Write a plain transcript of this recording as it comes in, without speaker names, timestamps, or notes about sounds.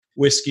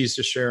whiskeys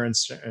to share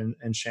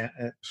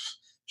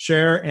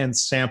share and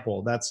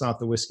sample. That's not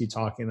the whiskey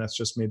talking. That's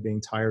just me being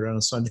tired on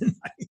a Sunday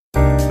night.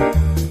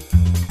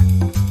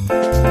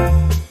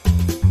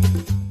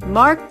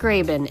 Mark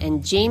Graban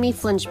and Jamie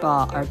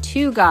Flinchball are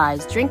two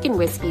guys drinking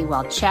whiskey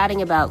while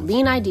chatting about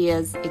lean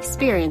ideas,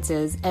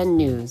 experiences, and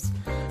news.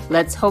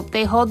 Let's hope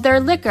they hold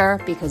their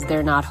liquor because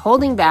they're not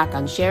holding back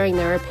on sharing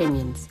their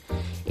opinions.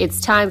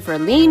 It's time for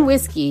Lean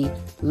Whiskey,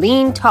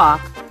 Lean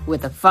Talk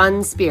with a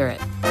fun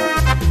spirit.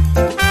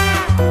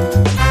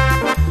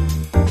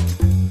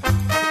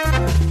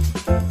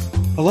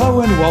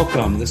 Hello and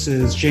welcome. This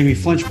is Jamie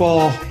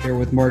Flinchball here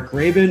with Mark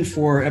Graban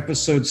for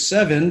episode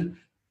 7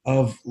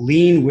 of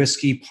Lean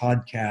Whiskey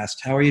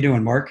Podcast. How are you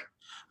doing, Mark?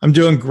 I'm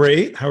doing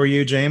great. How are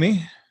you,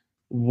 Jamie?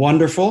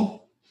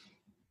 Wonderful.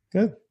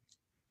 Good.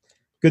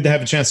 Good to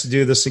have a chance to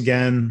do this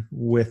again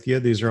with you.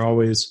 These are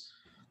always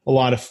a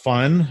lot of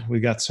fun. We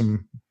got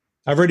some.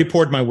 I've already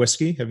poured my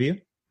whiskey. Have you?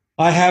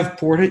 I have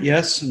poured it,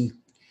 yes, and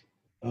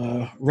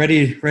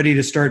ready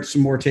to start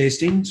some more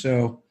tasting.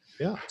 So,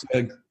 yeah, it's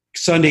a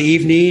Sunday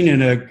evening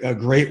and a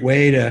great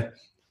way to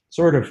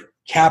sort of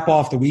cap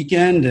off the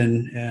weekend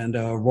and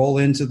roll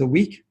into the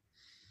week.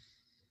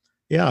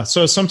 Yeah.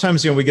 So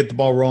sometimes we get the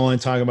ball rolling,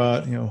 talk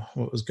about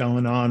what was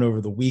going on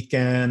over the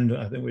weekend.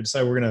 I think we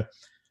decided we're going to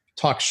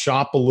talk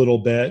shop a little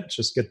bit,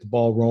 just get the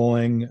ball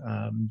rolling.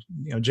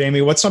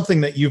 Jamie, what's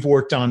something that you've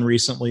worked on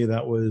recently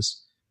that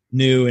was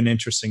new and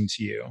interesting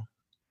to you?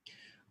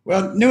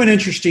 Well, new and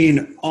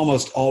interesting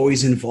almost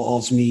always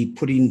involves me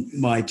putting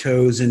my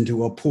toes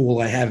into a pool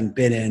I haven't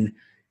been in.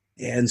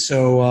 And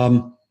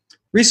so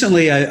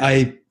recently,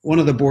 I one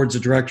of the boards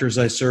of directors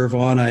I serve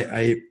on,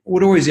 I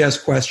would always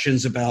ask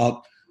questions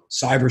about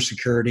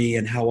cybersecurity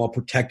and how well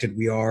protected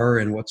we are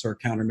and what's our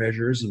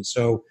countermeasures. And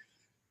so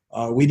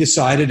we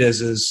decided, as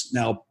is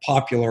now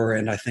popular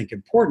and I think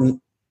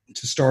important,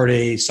 to start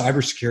a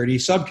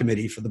cybersecurity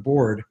subcommittee for the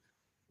board,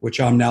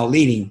 which I'm now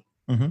leading.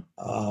 Mm-hmm.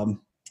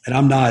 And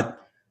I'm not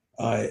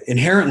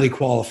inherently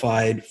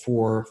qualified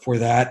for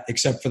that,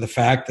 except for the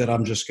fact that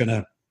I'm just going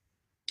to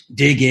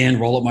dig in,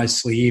 roll up my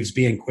sleeves,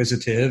 be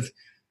inquisitive,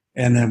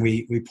 and then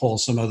we pull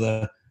some of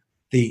the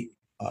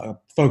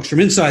folks from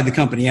inside the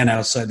company and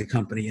outside the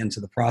company into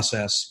the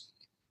process.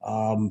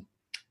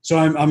 So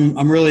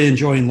I'm really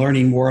enjoying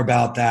learning more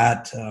about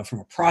that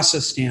from a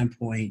process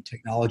standpoint,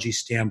 technology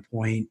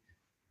standpoint,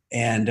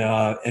 and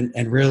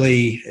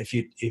really, if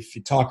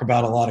you talk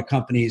about a lot of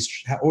companies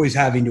always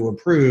having to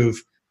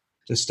improve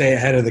to stay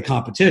ahead of the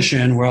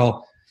competition,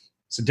 well,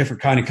 it's a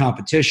different kind of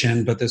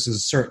competition, but this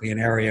is certainly an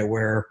area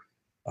where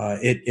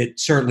it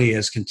certainly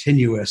is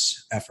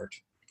continuous effort.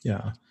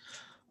 Yeah.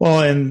 Well,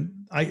 and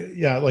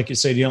like you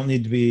said, you don't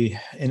need to be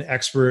an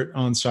expert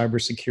on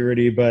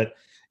cybersecurity, but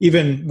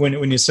even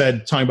when you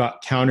said talking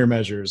about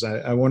countermeasures,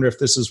 I wonder if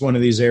this is one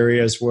of these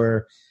areas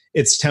where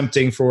it's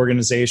tempting for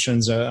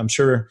organizations. I'm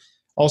sure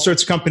all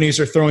sorts of companies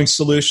are throwing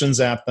solutions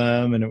at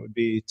them, and it would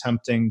be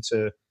tempting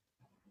to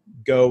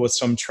go with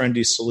some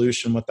trendy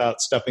solution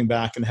without stepping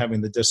back and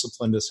having the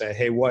discipline to say,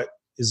 hey, what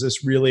is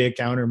this really a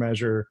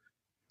countermeasure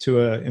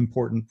to an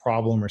important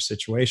problem or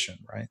situation,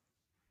 right?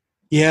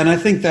 Yeah, and I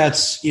think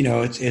that's,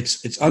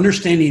 it's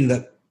understanding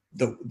the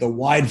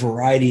wide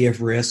variety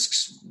of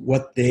risks,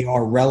 what they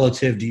are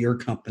relative to your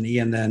company,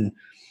 and then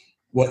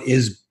what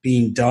is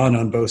being done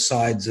on both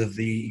sides of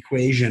the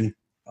equation.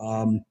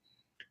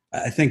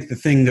 I think the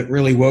thing that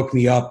really woke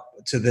me up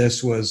to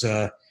this was,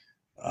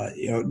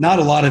 not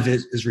a lot of it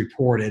is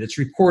reported. It's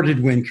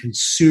reported when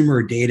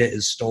consumer data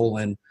is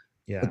stolen,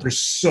 but there's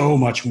so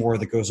much more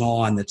that goes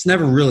on that's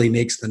never really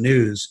makes the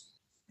news.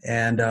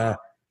 And I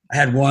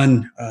had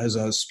one as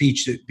a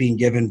speech being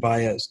given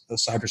by a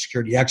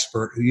cybersecurity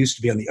expert who used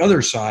to be on the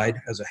other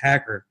side as a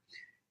hacker.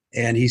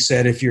 And he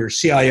said, if your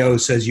CIO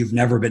says you've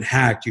never been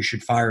hacked, you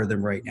should fire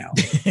them right now.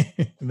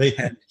 they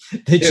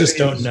just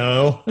don't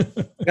know.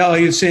 No,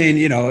 he was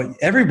saying,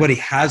 everybody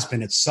has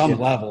been at some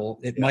level.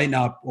 It might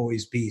not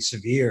always be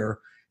severe.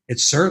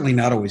 It's certainly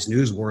not always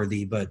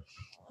newsworthy, but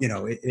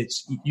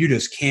it's you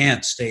just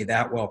can't stay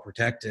that well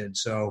protected.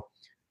 So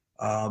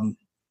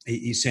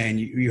he's saying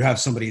you have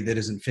somebody that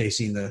isn't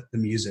facing the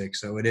music.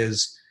 So it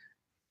is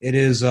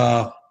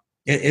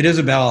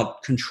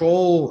about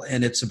control,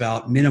 and it's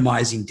about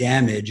minimizing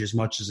damage as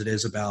much as it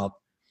is about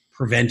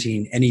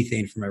preventing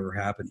anything from ever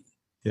happening.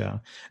 Yeah.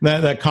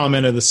 That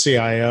comment of the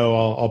CIO,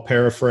 I'll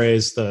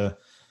paraphrase the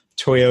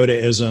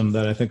Toyota-ism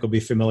that I think will be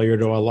familiar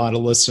to a lot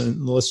of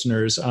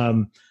listeners.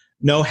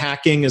 No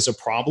hacking is a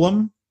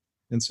problem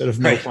instead of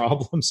no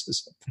problems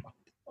is a problem.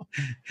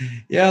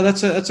 Yeah,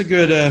 that's a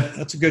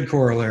good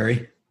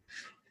corollary.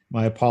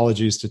 My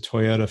apologies to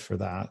Toyota for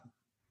that.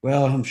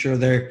 Well, I'm sure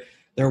they're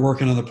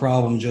working on the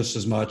problem just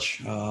as much,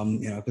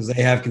 because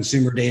they have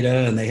consumer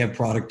data and they have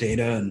product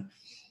data, and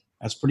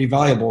that's pretty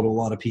valuable to a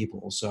lot of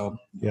people. So,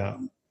 yeah.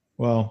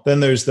 Well, then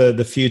there's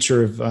the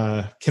future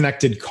of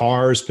connected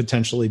cars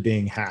potentially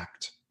being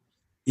hacked.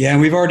 Yeah,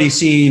 and we've already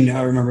seen,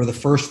 I remember the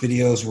first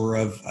videos were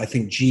of, I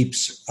think,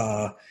 Jeeps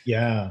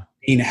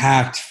being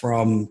hacked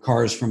from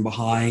cars from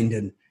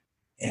behind.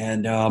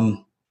 And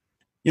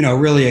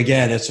really,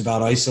 again, it's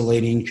about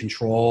isolating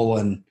control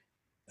and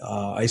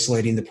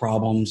isolating the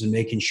problems and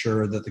making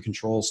sure that the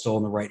control is still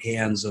in the right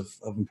hands of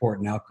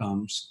important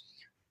outcomes.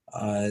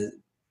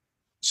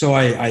 So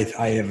I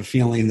have a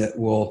feeling that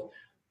we'll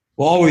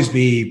always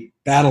be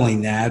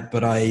battling that,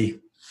 but I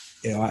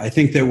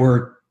think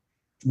that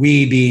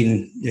we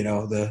being,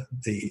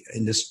 the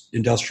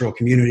industrial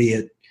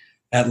community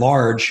at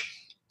large,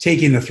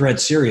 taking the threat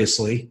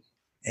seriously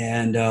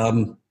and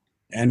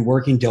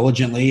working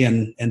diligently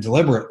and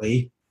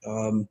deliberately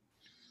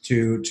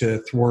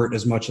to thwart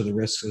as much of the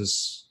risks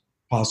as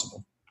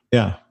possible.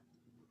 Yeah,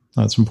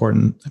 that's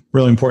important.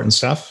 Really important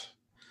stuff.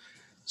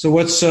 So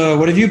what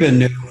have you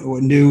been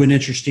new and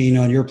interesting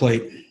on your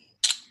plate?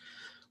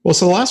 Well,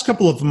 so the last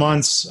couple of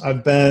months,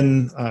 I've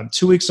been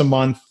 2 weeks a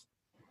month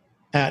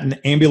at an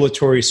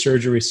ambulatory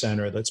surgery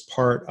center that's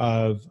part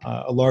of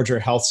a larger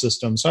health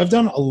system. So I've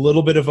done a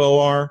little bit of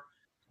OR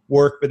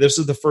work, but this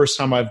is the first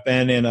time I've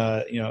been in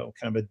a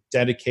kind of a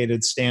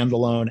dedicated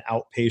standalone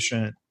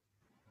outpatient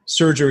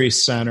surgery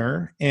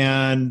center.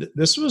 And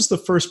this was the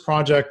first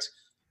project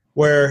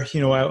where, this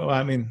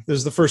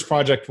is the first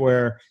project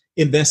where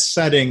in this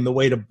setting, the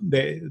way to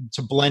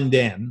blend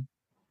in,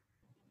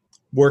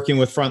 working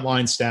with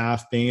frontline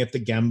staff, being at the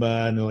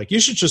Gemba, and they're like, you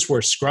should just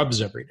wear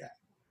scrubs every day.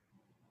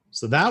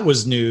 So that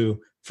was new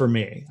for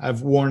me.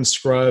 I've worn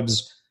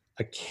scrubs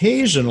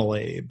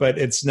occasionally, but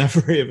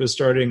it was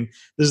starting,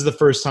 this is the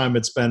first time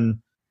it's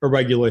been a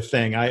regular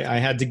thing. I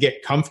had to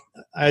get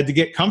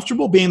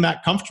comfortable being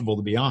that comfortable,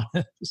 to be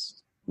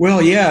honest.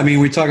 Well, yeah,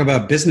 we talk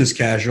about business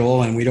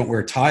casual and we don't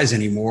wear ties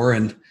anymore,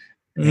 and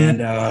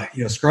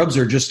scrubs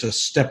are just a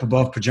step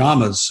above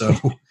pajamas. So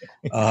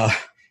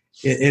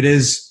it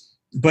is,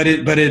 but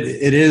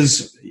it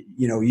is,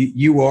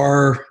 you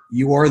are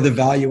the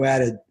value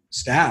added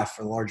staff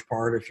for a large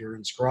part. If you're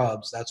in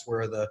scrubs, that's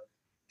where the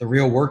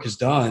real work is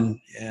done.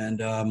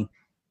 And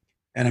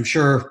I'm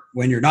sure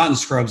when you're not in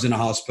scrubs in a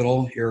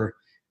hospital, you're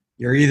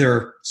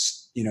either,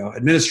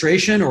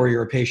 administration or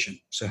you're a patient.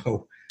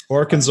 So,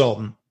 or a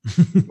consultant.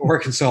 Or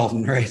a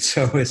consultant, right?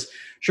 So it's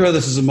sure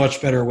this is a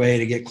much better way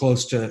to get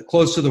close to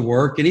the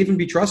work and even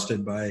be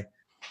trusted by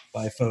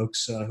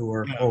folks who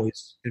are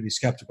always going to be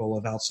skeptical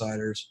of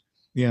outsiders.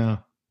 Yeah.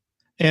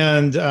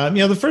 And,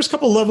 the first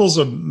couple levels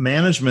of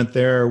management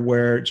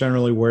there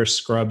generally wear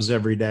scrubs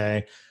every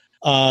day.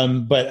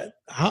 But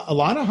a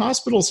lot of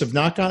hospitals have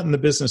not gotten the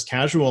business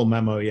casual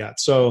memo yet.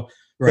 So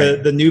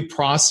right. The new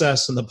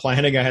process and the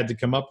planning I had to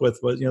come up with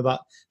was,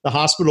 the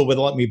hospital would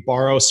let me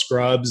borrow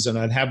scrubs and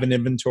I'd have an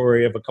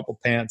inventory of a couple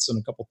pants and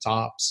a couple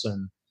tops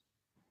and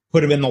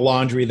put them in the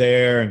laundry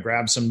there and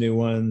grab some new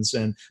ones.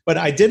 But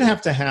I did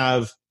have to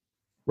have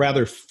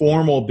rather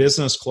formal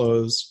business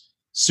clothes,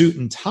 suit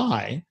and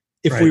tie,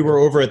 if right. we were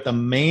over at the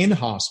main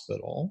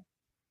hospital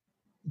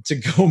to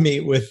go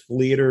meet with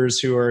leaders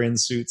who are in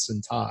suits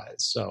and ties.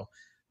 So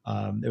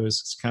it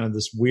was kind of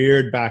this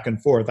weird back and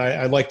forth.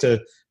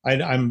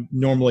 I'm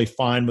normally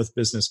fine with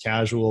business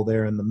casual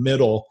there in the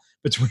middle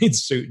between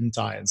suit and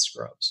tie and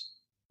scrubs.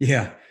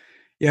 Yeah.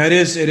 Yeah, it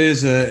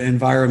is an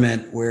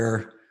environment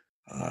where,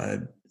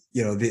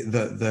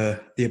 the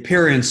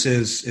appearance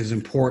is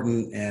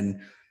important, and,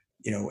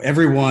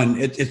 everyone,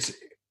 it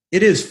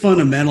is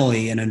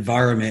fundamentally an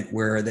environment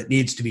where that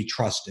needs to be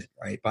trusted,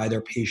 right, by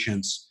their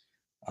patients,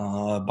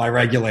 by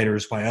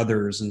regulators, by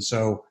others. And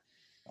so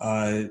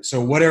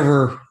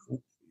whatever,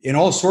 in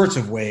all sorts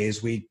of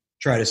ways, we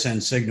try to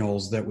send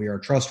signals that we are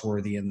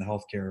trustworthy in the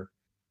healthcare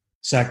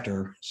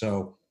sector.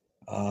 So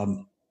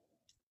I'm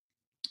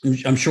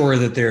sure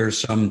that there's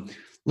some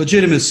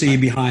legitimacy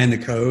behind the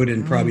code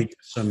and probably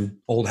some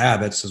old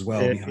habits as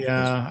well.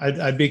 Yeah,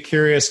 I'd be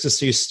curious to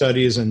see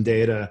studies and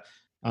data,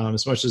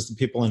 as much as the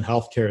people in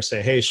healthcare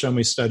say, hey, show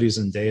me studies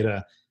and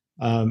data.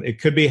 It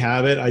could be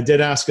habit. I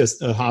did ask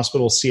a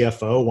hospital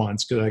CFO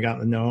once because I got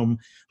to know him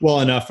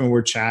well enough and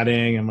we're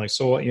chatting. I'm like,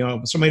 so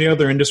many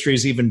other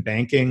industries, even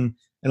banking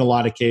in a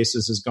lot of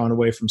cases, has gone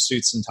away from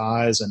suits and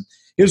ties. And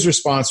his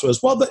response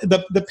was, well,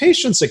 the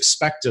patients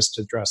expect us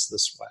to dress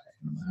this way.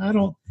 I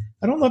don't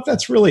know if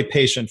that's really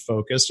patient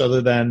focused, other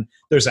than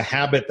there's a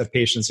habit that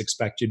patients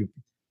expect you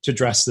to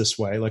dress this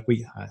way. Like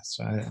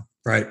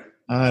right.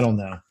 I don't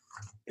know.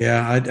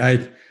 Yeah.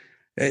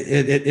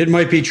 It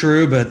might be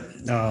true, but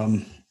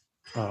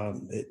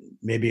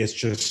maybe it's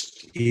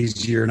just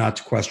easier not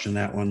to question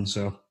that one.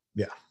 So,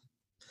 yeah,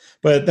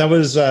 but that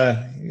was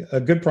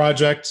a good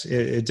project.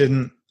 It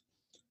didn't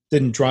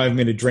drive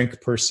me to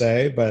drink per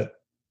se, but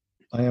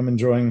I am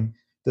enjoying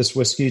this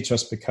whiskey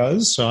just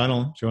because. So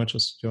do you want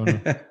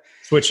to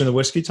switch into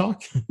whiskey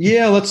talk?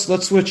 Yeah, let's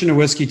switch into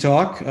whiskey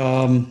talk.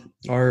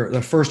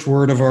 The first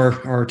word of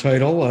our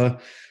title.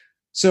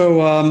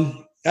 So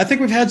I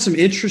think we've had some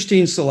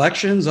interesting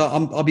selections.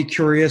 I'll be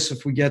curious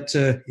if we get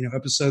to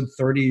episode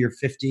 30 or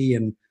 50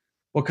 and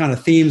what kind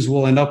of themes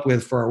we'll end up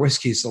with for our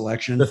whiskey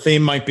selection. The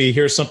theme might be,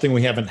 here's something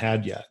we haven't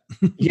had yet.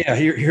 Yeah,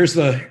 here's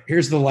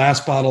the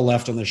last bottle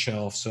left on the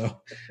shelf.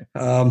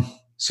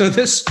 So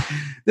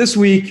this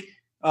week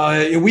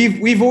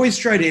we've always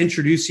tried to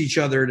introduce each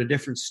other to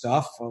different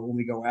stuff when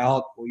we go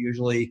out. We'll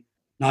usually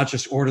not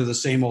just order the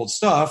same old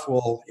stuff.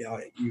 Well,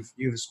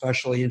 you've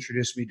especially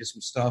introduced me to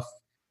some stuff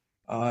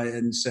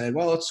and said,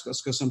 well, let's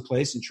go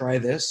someplace and try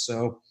this.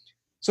 So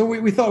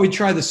we thought we'd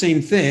try the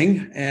same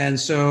thing. And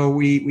so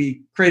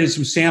we created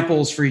some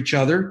samples for each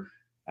other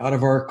out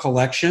of our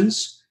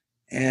collections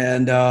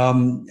and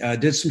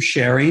did some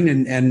sharing.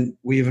 And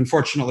we've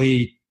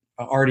unfortunately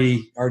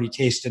already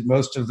tasted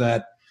most of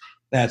that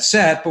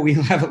set, but we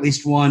have at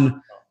least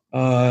one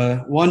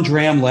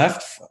dram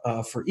left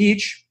for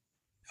each.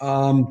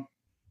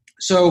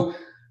 So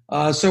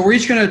we're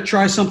each going to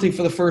try something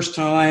for the first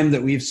time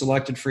that we've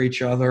selected for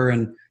each other.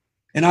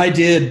 And I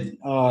did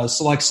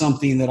select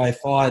something that I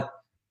thought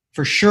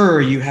for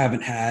sure you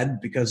haven't had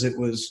because it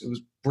was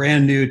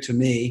brand new to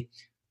me.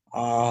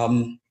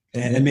 And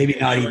maybe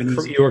not even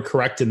easy. You were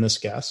correct in this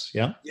guess.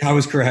 Yeah. Yeah, I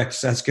was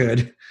correct. That's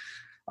good.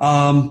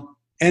 And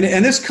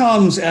this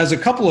comes as a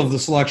couple of the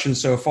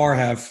selections so far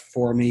have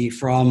for me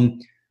from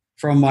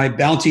my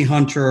Bounty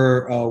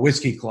Hunter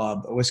Whiskey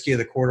Club, a Whiskey of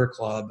the Quarter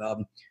Club.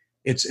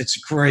 It's a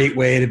great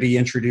way to be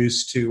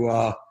introduced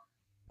to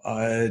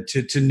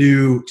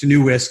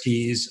new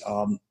whiskeys.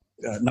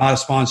 Not a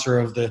sponsor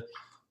of the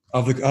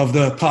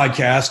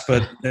podcast,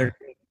 but they're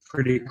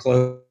pretty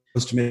close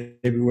to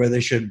maybe where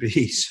they should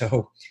be.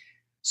 So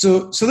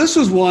this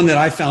was one that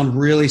I found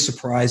really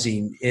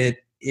surprising.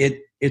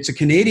 It's a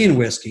Canadian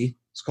whiskey.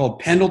 It's called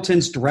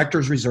Pendleton's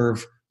Director's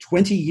Reserve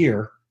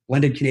 20-year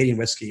blended Canadian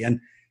whiskey. And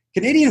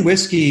Canadian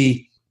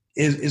whiskey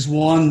is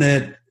one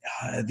that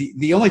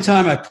the only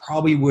time I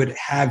probably would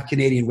have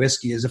Canadian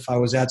whiskey is if I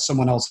was at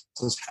someone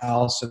else's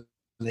house and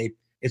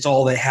it's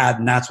all they had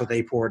and that's what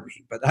they poured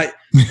me. But I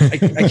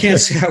can't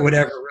say I would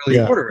ever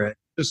really order it.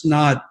 Just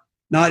not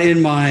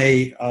in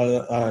my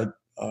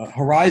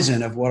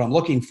horizon of what I'm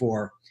looking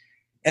for.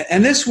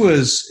 And this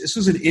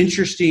was an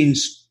interesting,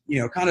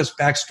 kind of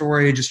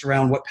backstory just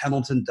around what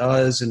Pendleton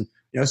does. And,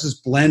 this is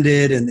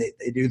blended and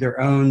they do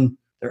their own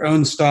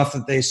stuff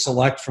that they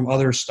select from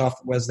other stuff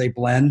as they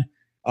blend.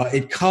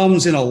 It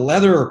comes in a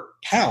leather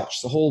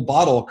pouch. The whole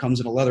bottle comes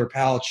in a leather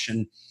pouch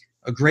and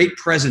a great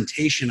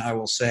presentation, I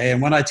will say.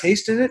 And when I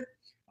tasted it,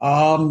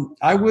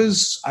 I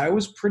was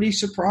pretty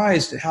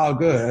surprised at how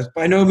good.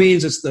 By no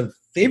means it's the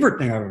favorite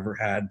thing I've ever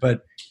had,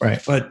 but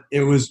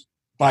it was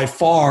by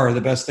far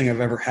the best thing I've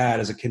ever had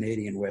as a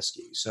Canadian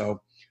whiskey.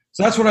 So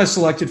that's what I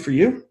selected for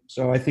you.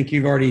 So I think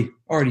you've already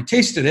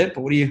tasted it,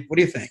 but what do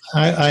you think?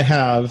 I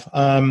have.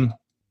 I'm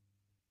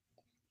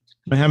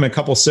having a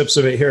couple sips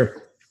of it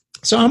here.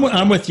 So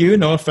I'm with you.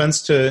 No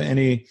offense to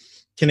any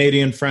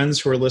Canadian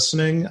friends who are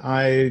listening.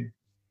 I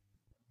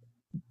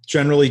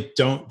generally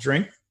don't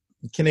drink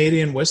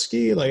Canadian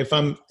whiskey. Like if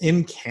I'm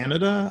in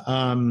Canada,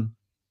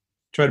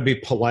 try to be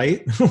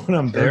polite when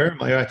I'm there.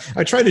 Like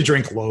I try to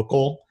drink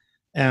local.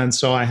 And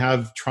so I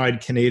have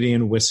tried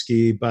Canadian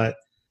whiskey, but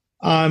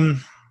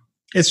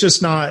it's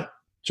just not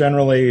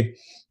generally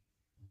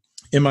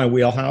in my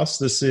wheelhouse.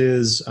 This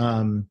is,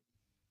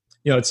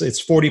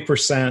 it's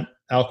 40%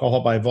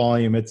 alcohol by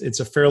volume. It's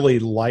a fairly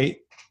light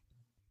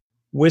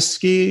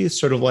whiskey,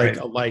 sort of like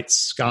a light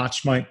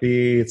Scotch might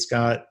be. It's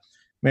got,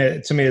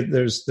 to me,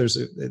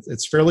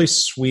 it's fairly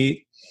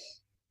sweet.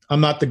 I'm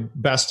not the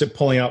best at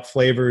pulling out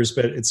flavors,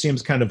 but it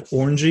seems kind of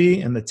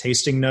orangey, and the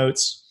tasting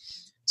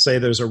notes say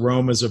there's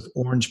aromas of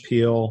orange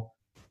peel.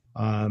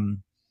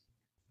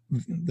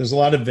 There's a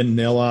lot of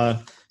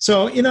vanilla.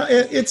 So,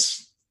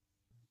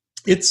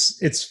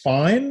 it's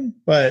fine,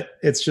 but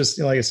it's just,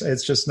 like I said,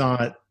 it's just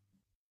not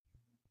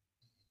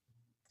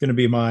going to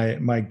be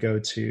my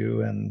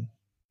go-to.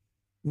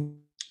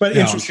 But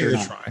interesting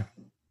to try.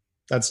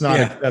 That's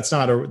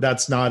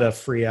not a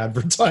free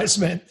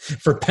advertisement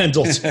for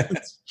Pendleton.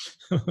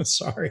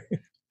 Sorry.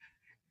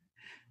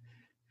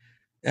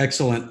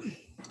 Excellent.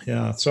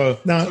 Yeah. So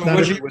not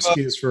every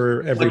whiskey is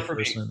for every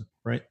person,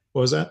 right?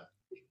 What was that?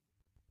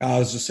 I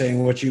was just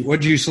saying, what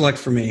did you select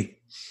for me?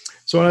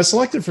 So when I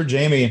selected for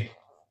Jamie,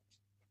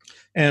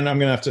 and I'm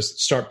going to have to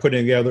start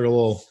putting together a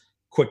little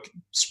quick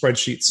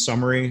spreadsheet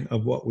summary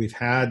of what we've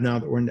had now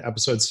that we're into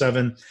episode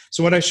 7.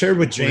 So what I shared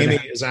with Jamie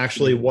is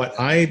actually what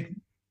I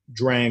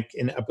drank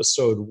in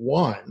episode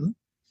 1.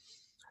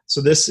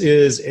 So this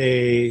is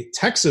a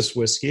Texas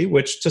whiskey,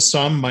 which to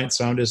some might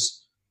sound as,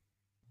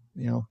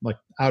 like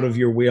out of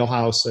your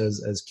wheelhouse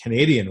as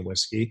Canadian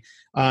whiskey.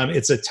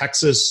 It's a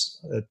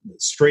Texas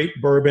straight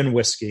bourbon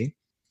whiskey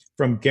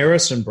from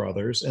Garrison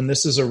Brothers. And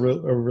this is a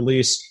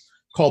release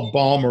called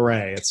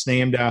Balmorhea. It's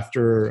named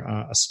after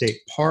a state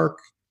park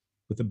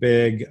with a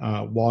big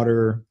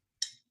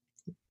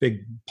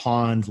big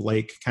pond,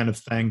 lake kind of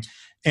thing.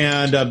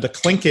 And the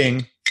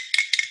clinking,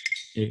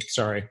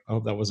 sorry, I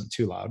hope that wasn't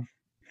too loud.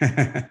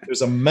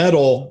 There's a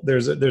metal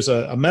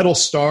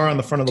star on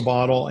the front of the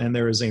bottle, and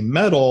there is a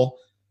metal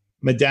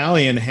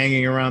medallion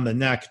hanging around the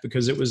neck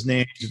because it was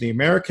named the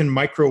American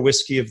Micro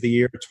Whiskey of the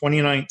Year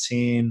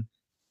 2019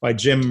 by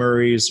Jim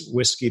Murray's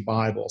Whiskey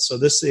Bible. So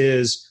this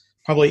is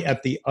probably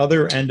at the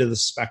other end of the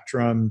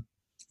spectrum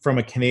from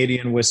a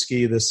Canadian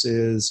whiskey. This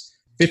is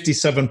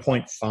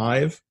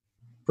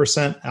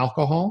 57.5%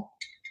 alcohol.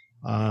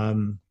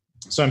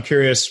 So I'm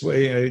curious,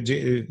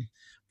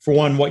 for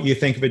one, what you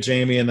think of it,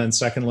 Jamie, and then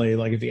secondly,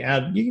 like if you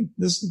add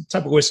this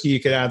type of whiskey, you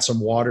could add some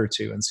water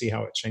to and see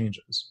how it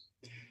changes.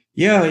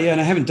 Yeah, and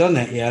I haven't done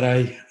that yet.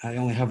 I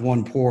only have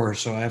one pour,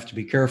 so I have to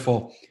be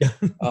careful.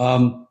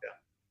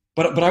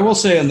 But I will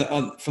say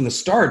from the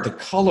start, the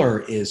color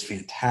is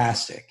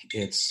fantastic.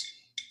 It's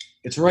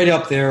right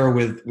up there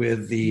with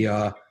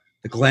the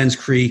Glenns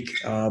Creek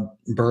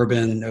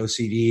bourbon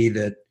OCD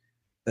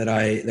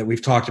that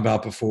we've talked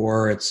about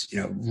before. It's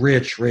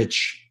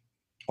rich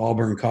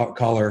auburn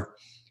color.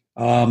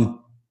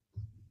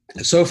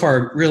 So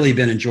far, really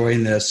been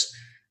enjoying this.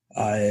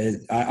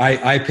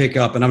 I pick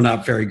up, and I'm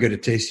not very good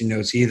at tasting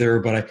notes either,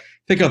 but I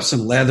pick up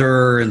some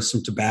leather and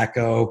some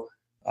tobacco.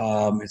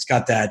 It's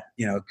got that,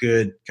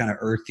 good kind of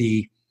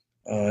earthy,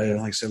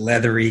 like I said,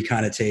 leathery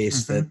kind of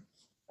taste that,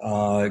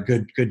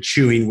 good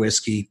chewing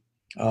whiskey.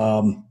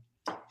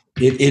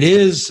 It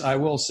is, I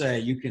will say,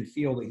 you can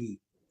feel the heat,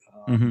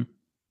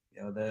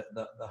 the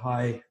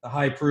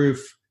high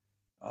proof,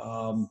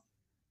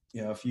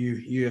 if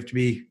you have to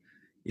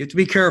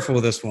be careful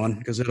with this one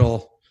because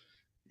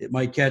it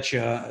might catch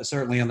you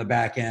certainly on the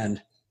back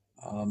end.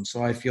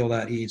 So I feel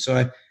that heat. So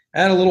I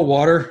add a little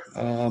water,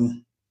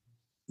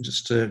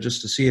 just to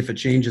see if it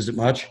changes it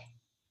much.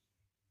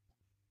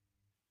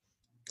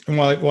 And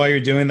while you're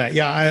doing that,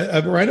 I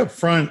right up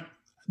front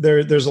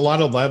there's a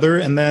lot of leather,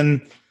 and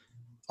then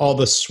all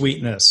the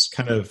sweetness,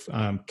 kind of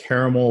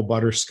caramel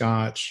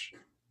butterscotch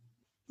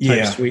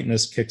type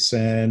sweetness kicks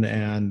in,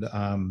 and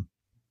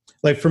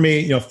like for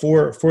me,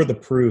 for the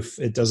proof,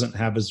 it doesn't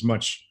have as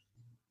much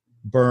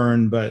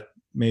burn, but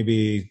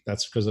maybe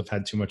that's because I've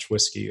had too much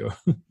whiskey.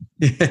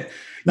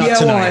 Not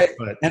tonight,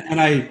 but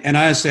and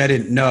honestly, I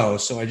didn't know,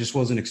 so I just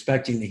wasn't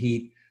expecting the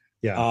heat.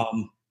 Yeah.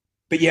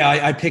 But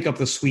I pick up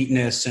the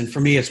sweetness, and for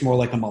me, it's more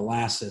like a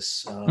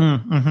molasses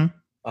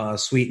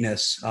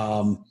sweetness.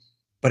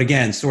 But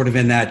again, sort of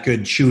in that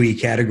good chewy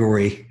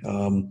category.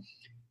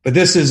 But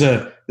this is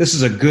a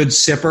good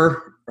sipper,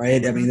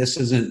 right? I mean, this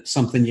isn't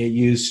something you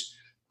use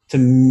to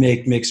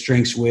make mixed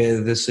drinks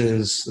with. This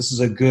is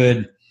a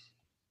good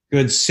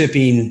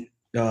sipping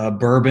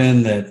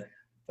bourbon that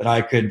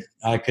I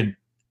could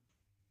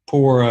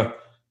pour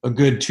a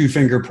good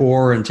 2-finger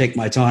pour and take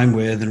my time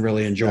with and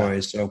really enjoy.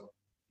 So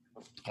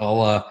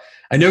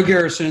I know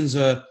Garrison's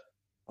a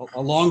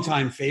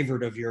longtime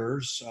favorite of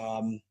yours.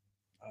 And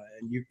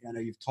I know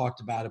you've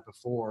talked about it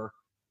before.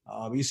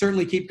 You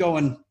certainly keep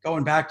going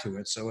back to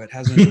it, so it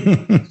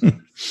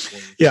hasn't.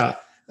 Yeah,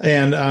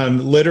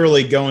 and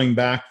literally going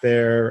back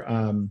there.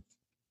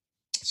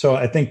 So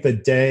I think the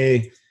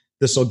day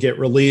this will get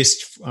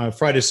released,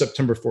 Friday,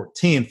 September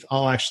 14th,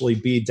 I'll actually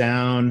be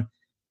down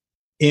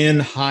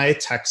in Hye,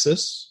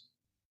 Texas,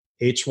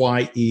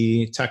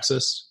 HYE,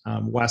 Texas,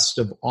 west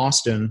of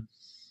Austin.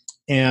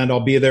 And I'll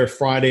be there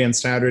Friday and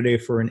Saturday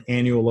for an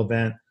annual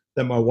event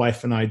that my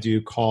wife and I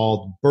do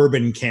called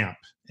Bourbon Camp.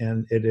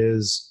 And it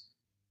is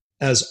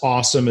as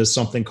awesome as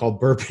something called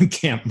Bourbon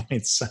Camp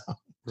might sound.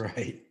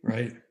 Right.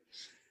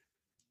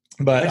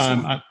 But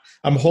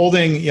I'm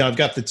holding, I've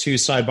got the two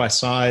side by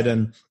side,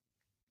 and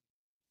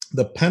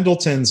the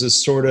Pendleton's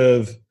is sort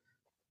of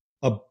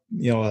a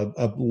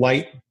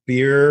light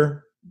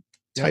beer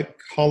type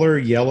color,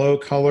 yellow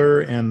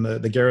color. And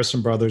the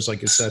Garrison Brothers,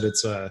 like you said,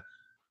 it's a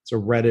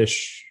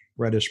reddish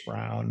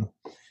brown.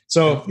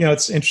 So,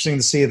 it's interesting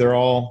to see they're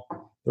all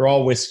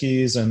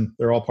whiskeys, and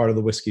they're all part of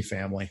the whiskey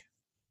family.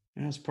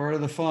 And it's part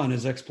of the fun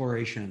is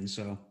exploration.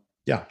 So,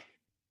 yeah.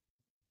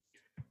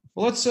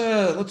 Well,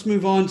 let's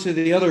move on to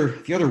the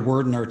other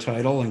word in our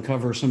title and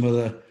cover some of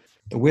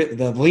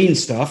the lean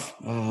stuff.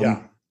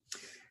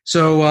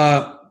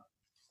 So,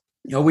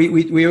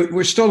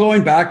 we're still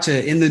going back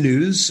to in the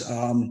news.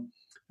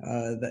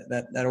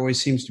 That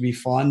always seems to be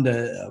fun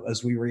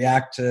as we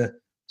react to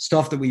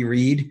stuff that we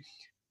read.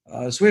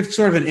 So we have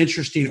sort of an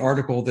interesting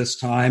article this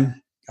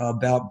time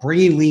about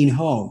bringing lean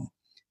home.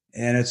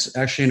 And it's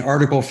actually an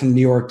article from the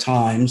New York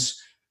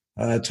Times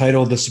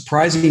titled "The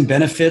Surprising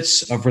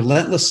Benefits of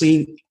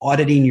Relentlessly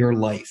Auditing Your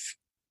Life."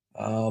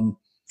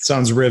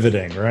 Sounds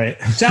riveting,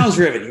 right? Sounds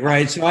riveting,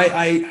 right? So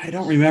I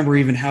don't remember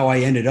even how I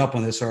ended up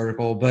on this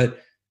article,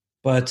 but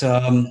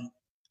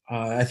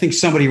I think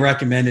somebody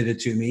recommended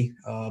it to me.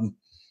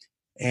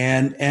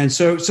 And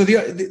so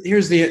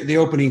here's the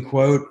opening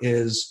quote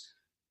is,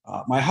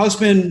 "My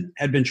husband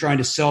had been trying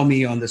to sell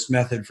me on this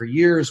method for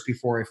years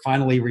before I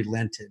finally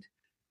relented.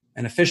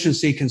 An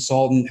efficiency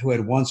consultant who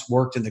had once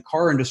worked in the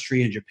car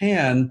industry in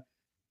Japan,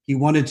 he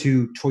wanted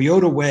to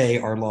Toyota way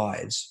our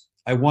lives.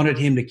 I wanted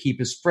him to keep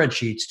his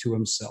spreadsheets to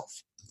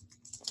himself."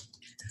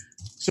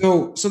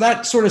 So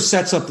that sort of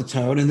sets up the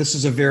tone, and this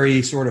is a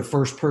very sort of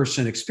first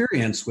person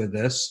experience with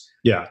this.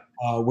 Yeah,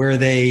 where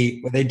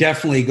they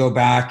definitely go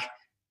back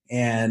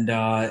and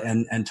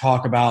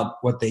talk about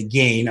what they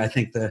gain. I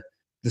think the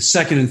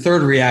second and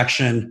third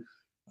reaction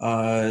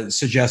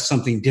suggests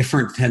something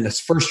different than this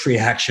first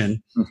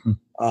reaction,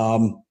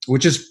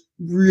 which is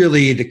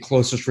really the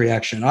closest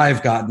reaction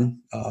I've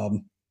gotten.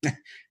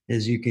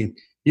 Is you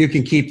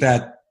can keep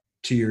that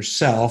to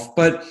yourself,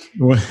 but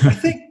I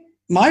think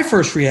my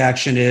first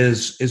reaction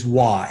is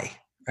why.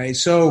 right?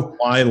 So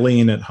why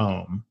lean at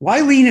home?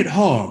 Why lean at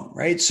home,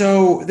 right?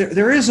 So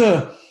there is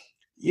a,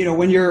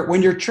 when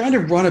you're trying to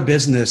run a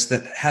business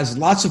that has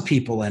lots of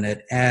people in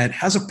it and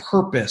has a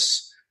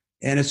purpose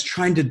and it's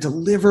trying to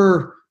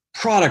deliver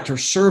product or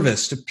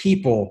service to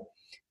people,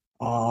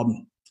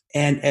 and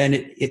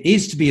it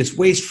needs to be as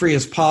waste free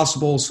as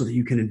possible so that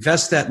you can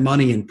invest that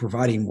money in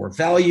providing more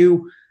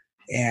value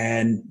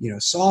and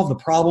solve the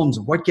problems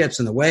of what gets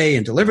in the way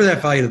and deliver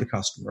that value to the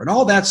customer. And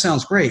all that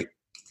sounds great,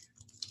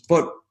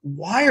 but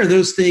why are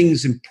those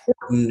things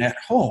important at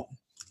home?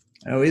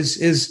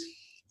 Is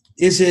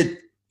it,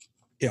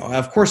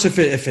 of course, if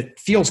it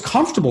feels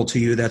comfortable to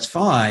you, that's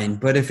fine.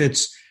 But if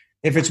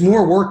it's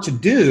more work to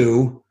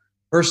do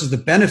versus the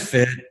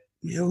benefit,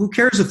 who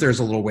cares if there's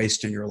a little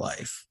waste in your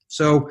life?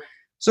 So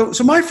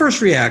my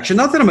first reaction,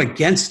 not that I'm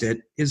against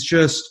it, is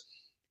just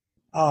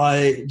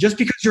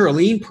because you're a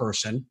lean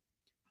person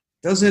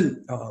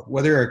doesn't,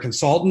 whether you're a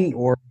consultant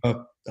or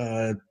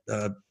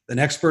an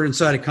expert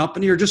inside a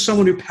company or just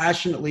someone who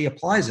passionately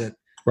applies it.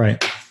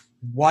 Right.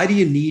 Why do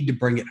you need to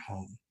bring it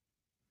home?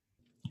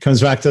 It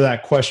comes back to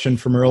that question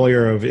from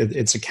earlier of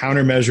it's a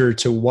countermeasure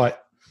to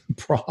what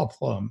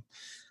problem?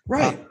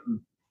 Right.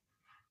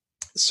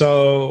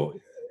 So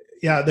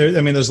yeah,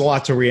 there's a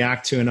lot to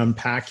react to and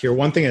unpack here.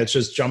 One thing that's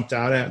just jumped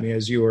out at me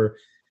as you were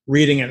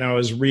reading it, and I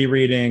was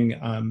rereading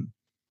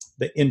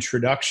the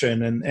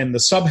introduction, and the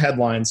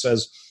subheadline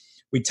says,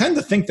 "We tend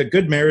to think that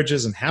good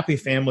marriages and happy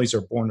families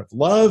are born of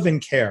love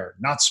and care,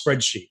 not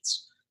spreadsheets.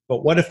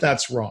 But what if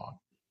that's wrong?"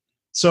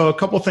 So a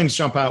couple of things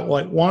jump out.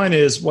 One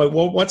is,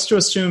 what's to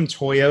assume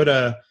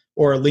Toyota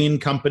or a lean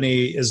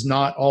company is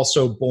not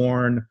also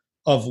born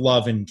of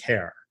love and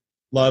care?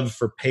 Love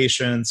for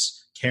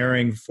patients,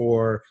 caring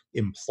for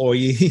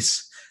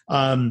employees.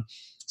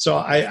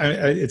 So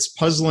it's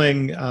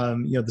puzzling,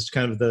 this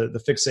kind of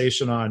the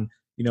fixation on,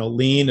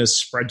 lean as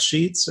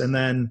spreadsheets. And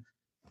then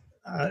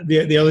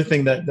the other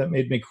thing that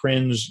made me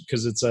cringe,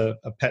 because it's a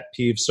pet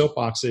peeve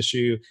soapbox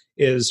issue,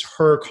 is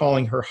her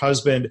calling her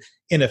husband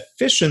an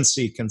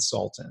efficiency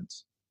consultant.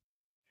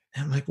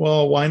 And I'm like,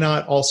 well, why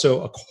not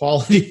also a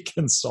quality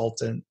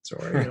consultant?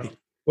 Or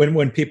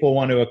when people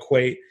want to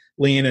equate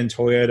lean and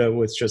Toyota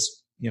with just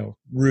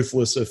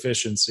ruthless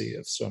efficiency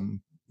of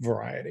some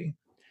variety.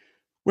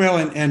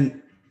 Well,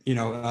 and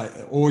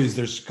always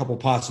there's a couple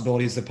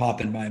possibilities that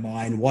pop in my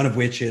mind. One of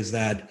which is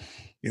that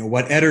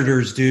what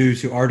editors do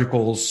to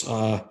articles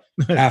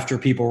after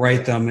people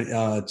write them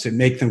to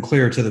make them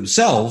clear to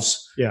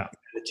themselves. Yeah.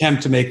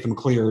 Attempt to make them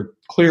clearer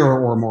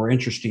or more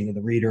interesting to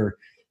the reader.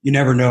 You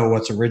never know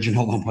what's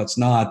original and what's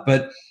not.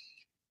 But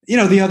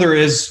the other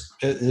is,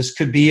 this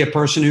could be a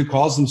person who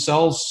calls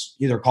themselves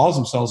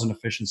an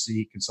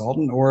efficiency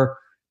consultant, or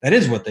that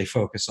is what they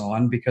focus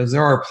on, because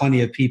there are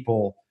plenty of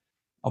people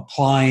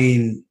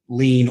applying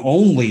lean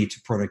only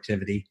to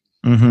productivity.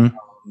 Mm-hmm.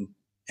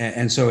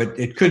 And so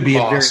it could be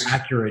a very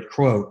accurate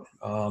quote.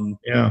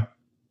 Yeah.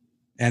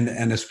 And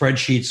the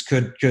spreadsheets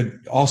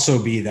could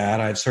also be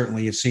that. I've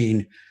certainly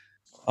seen,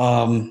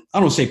 I don't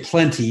want to say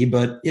plenty,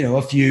 but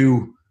a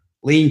few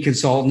lean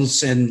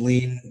consultants and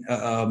lean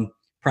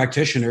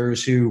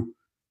practitioners who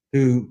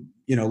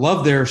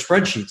love their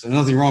spreadsheets. There's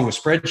nothing wrong with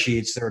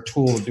spreadsheets. They're a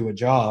tool to do a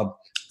job.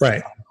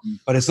 Right.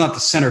 But it's not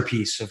the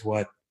centerpiece of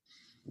what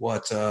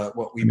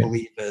we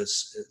believe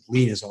as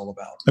lean is all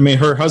about.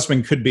 Her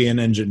husband could be an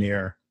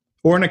engineer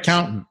or an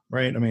accountant,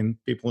 right?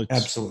 People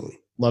absolutely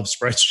love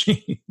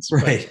spreadsheets.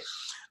 Right.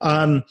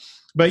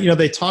 But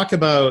they talk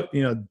about,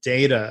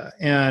 data,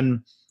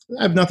 and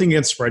I have nothing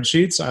against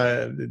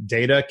spreadsheets.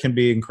 Data can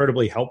be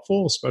incredibly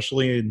helpful,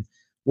 especially in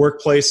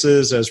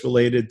workplaces as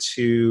related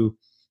to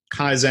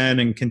Kaizen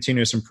and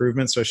continuous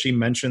improvement. So she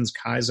mentions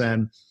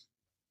Kaizen,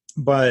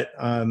 but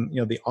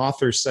the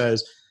author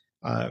says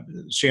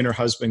she and her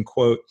husband,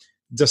 quote,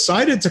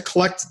 decided to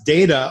collect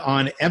data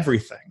on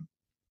everything.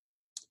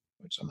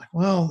 Which I'm like,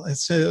 well,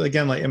 it's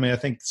again, I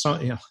think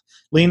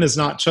lean is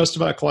not just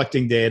about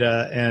collecting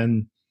data,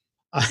 and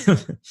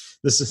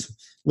this is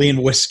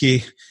lean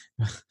whiskey.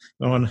 I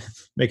don't want to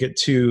make it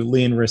too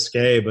lean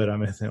risque, but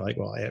I'm like,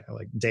 well, I have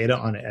data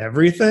on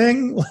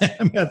everything.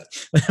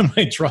 I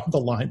might draw the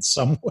line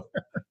somewhere.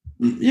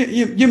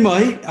 You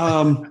might.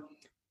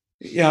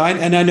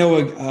 And I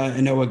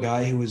know a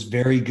guy who was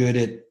very good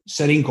at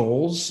setting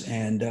goals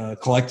and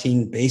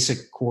collecting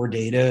basic core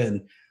data,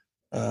 and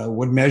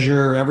would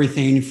measure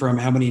everything from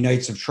how many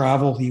nights of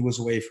travel he was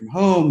away from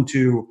home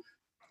to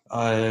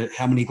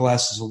how many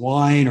glasses of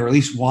wine, or at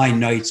least wine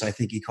nights, I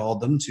think he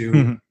called them,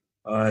 to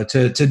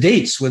to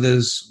dates with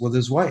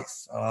his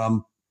wife.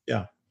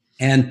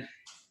 And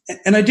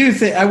I do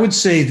think, I would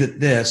say that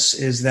this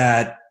is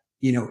that,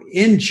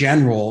 in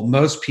general,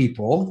 most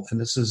people, and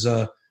this is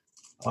a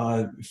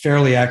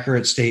fairly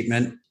accurate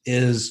statement,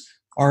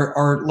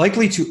 are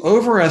likely to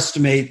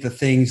overestimate the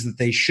things that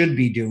they should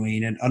be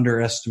doing and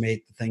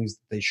underestimate the things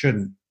that they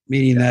shouldn't.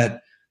 Meaning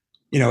that,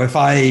 if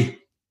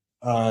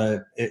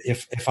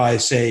I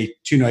say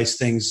 2 nice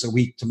things a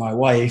week to my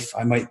wife,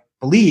 I might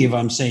believe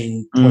I'm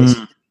saying twice,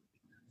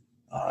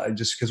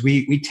 just because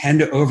we tend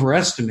to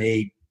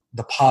overestimate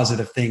the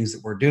positive things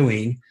that we're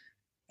doing.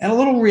 a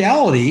little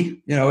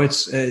reality.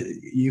 It's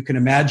you can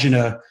imagine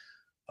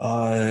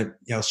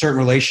certain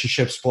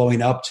relationships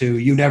blowing up to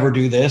you never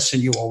do this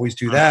and you always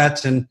do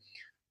that, and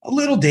a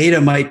little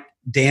data might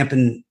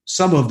dampen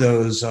some of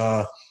those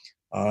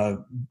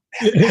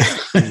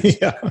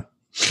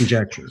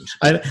conjectures.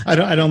 I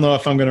don't know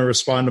if I'm going to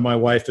respond to my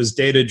wife as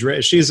data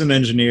driven. She's an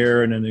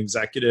engineer and an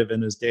executive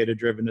and as data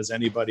driven as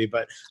anybody,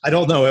 but I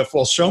don't know if,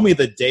 well, show me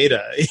the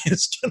data.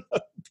 It's going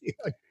to be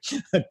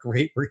a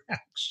great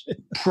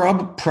reaction.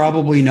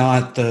 Probably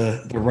not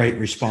the right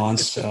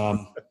response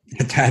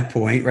at that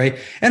point, right?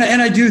 And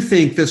I do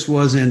think this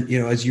wasn't,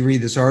 as you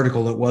read this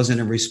article, it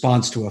wasn't a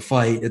response to a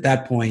fight. At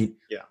that point,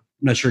 yeah,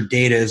 I'm not sure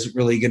data is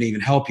really going to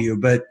even help you,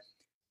 but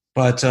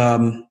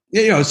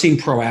it seemed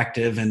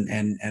proactive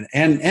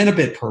and a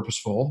bit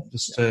purposeful,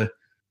 just to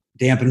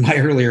dampen my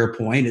earlier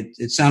point.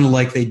 It sounded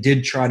like they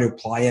did try to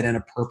apply it in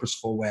a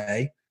purposeful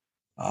way.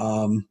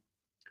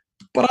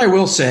 But I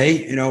will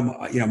say,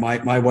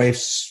 my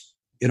wife's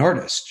an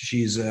artist.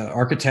 She's an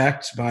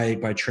architect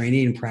by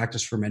training and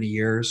practice for many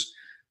years.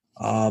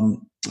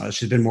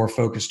 She's been more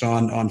focused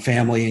on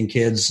family and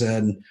kids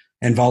and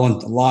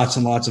lots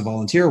and lots of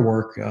volunteer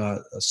work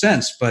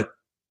since. But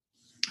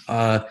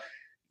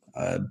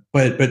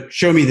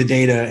show me the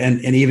data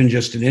and even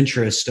just an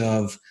interest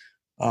of,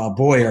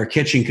 our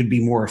kitchen could be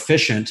more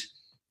efficient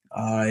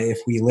if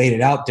we laid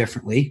it out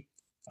differently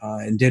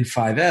and did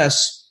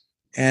 5S.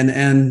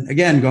 And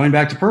again, going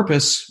back to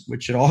purpose,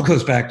 which it all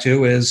goes back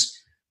to, is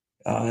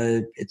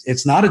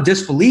it's not a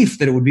disbelief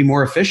that it would be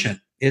more efficient.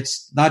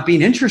 It's not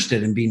being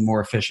interested in being more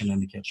efficient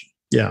in the kitchen.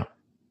 Yeah.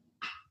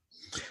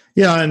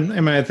 Yeah. And I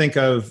mean, I think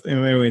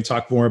when we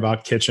talk more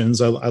about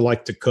kitchens, I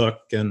like to cook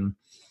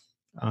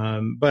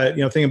but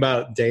thinking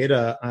about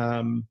data,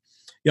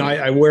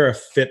 I wear a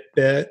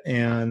Fitbit,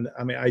 and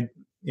I mean,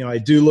 I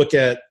do look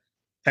at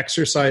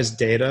exercise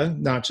data,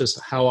 not just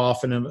how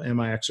often am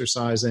I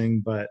exercising,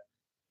 but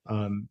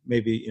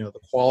maybe the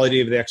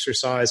quality of the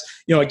exercise.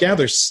 I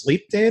gather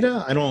sleep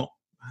data. I don't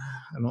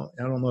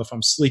know if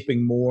I'm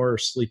sleeping more or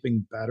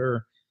sleeping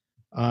better.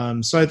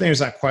 So I think there's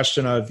that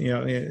question of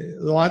a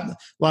lot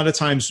of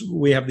times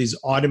we have these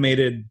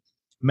automated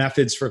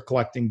methods for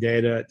collecting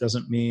data. It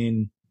doesn't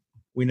mean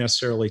we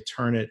necessarily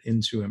turn it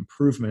into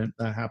improvement.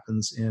 That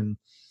happens in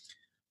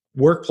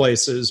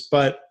workplaces.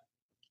 But,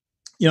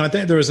 I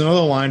think there was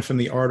another line from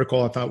the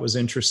article I thought was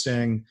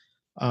interesting,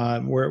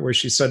 where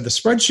she said the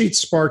spreadsheet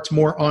sparked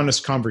more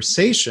honest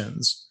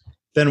conversations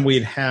than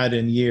we'd had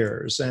in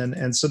years.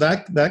 And so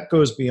that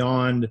goes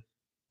beyond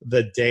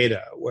the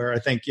data, where I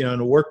think, in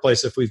a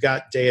workplace, if we've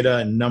got data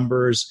and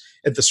numbers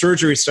at the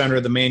surgery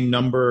center, the main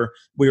number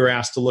we were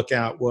asked to look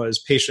at was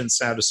patient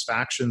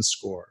satisfaction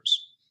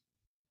scores.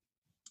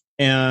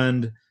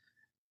 And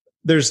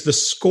there's the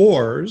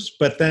scores,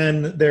 but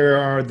then there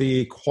are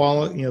the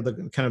quality,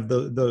 the kind of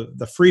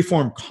the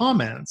free-form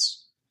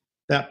comments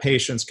that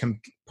patients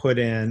can put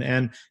in.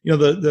 And,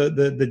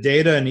 the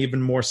data, and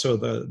even more so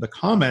the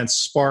comments,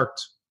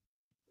 sparked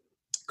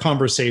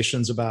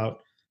conversations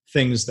about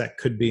things that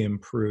could be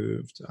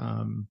improved.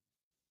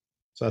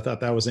 So I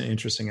thought that was an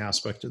interesting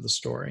aspect of the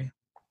story.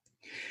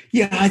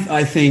 Yeah,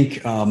 I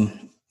think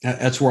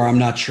that's where I'm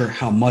not sure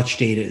how much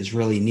data is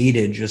really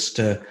needed just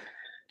to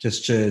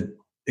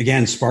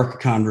again spark a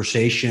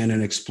conversation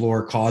and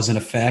explore cause and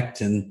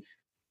effect and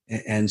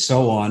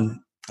so on.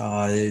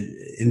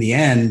 In the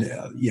end,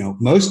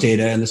 most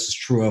data, and this is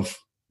true of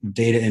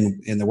data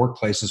in the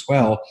workplace as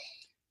well,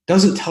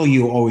 doesn't tell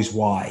you always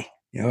why.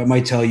 It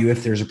might tell you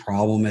if there's a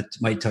problem. It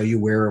might tell you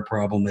where a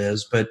problem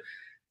is, but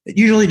it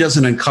usually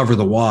doesn't uncover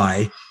the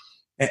why.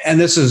 And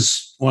this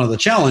is one of the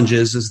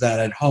challenges, is that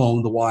at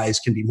home, the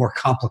whys can be more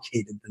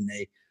complicated than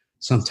they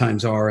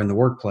sometimes are in the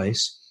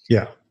workplace.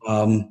 Yeah.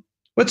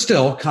 But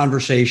still,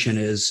 conversation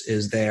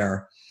is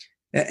there.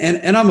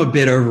 And I'm a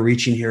bit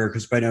overreaching here,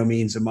 because by no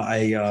means am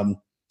I,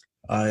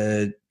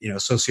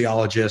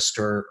 sociologist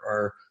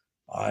or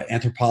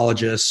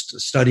anthropologist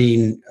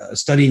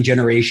studying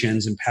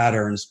generations and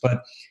patterns.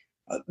 But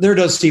there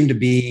does seem to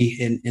be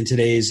in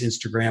today's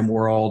Instagram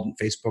world and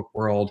Facebook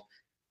world,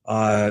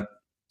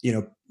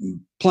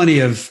 plenty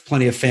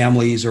of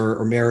families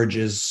or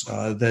marriages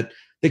that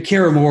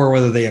care more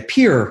whether they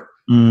appear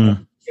a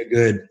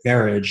good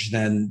marriage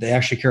than they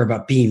actually care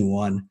about being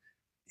one.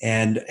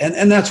 And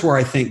that's where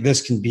I think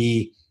this can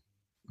be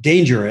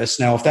dangerous.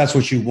 Now, if that's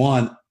what you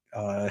want,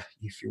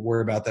 if you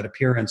worry about that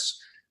appearance,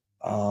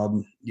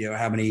 how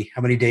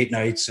many date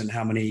nights and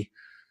how many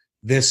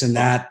this and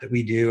that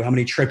we do, how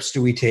many trips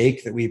do we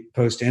take that we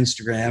post to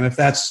Instagram? If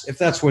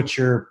that's what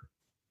you're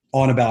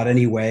on about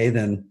anyway,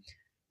 then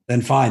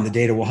fine. The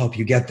data will help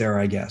you get there,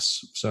 I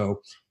guess.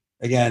 So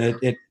again,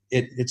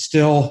 it's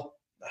still,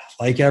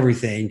 like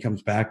everything,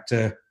 comes back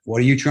to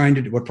what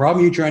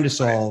problem are you trying to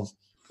solve?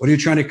 What are you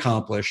trying to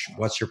accomplish?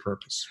 What's your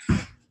purpose?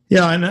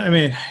 Yeah, and I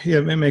mean,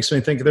 it makes me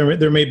think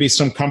there may be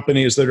some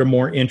companies that are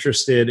more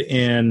interested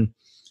in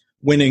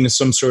winning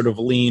some sort of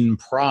lean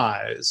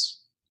prize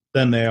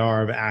than they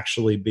are of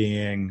actually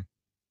being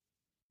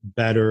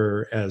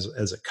better as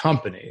a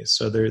company.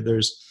 So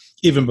there's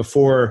even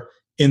before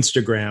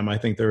Instagram. I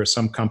think there are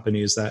some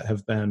companies that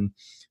have been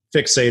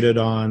fixated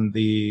on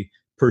the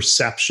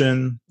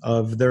perception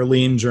of their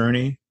lean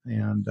journey.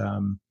 And,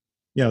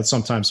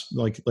 sometimes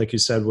like you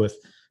said, with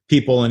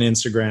people and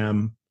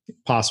Instagram,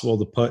 possible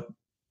to put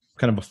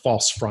kind of a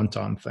false front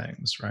on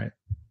things, right?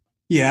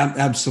 Yeah,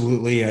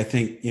 absolutely. I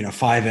think,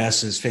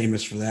 5S is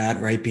famous for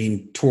that, right?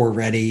 Being tour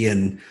ready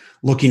and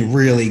looking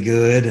really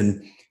good.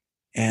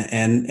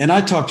 And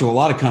I talk to a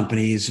lot of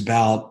companies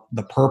about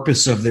the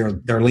purpose of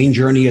their lean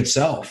journey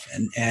itself.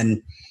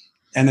 And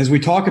as we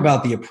talk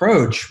about the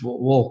approach,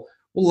 we'll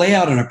lay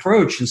out an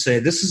approach and say,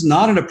 this is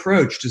not an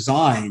approach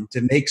designed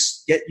to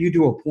get you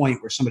to a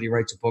point where somebody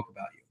writes a book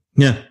about you.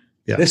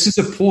 Yeah. This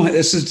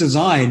is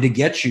designed to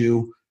get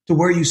you to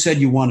where you said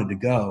you wanted to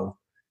go,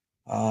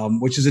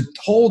 which is a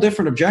whole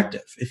different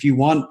objective. If you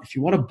want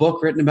a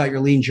book written about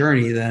your lean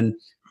journey, then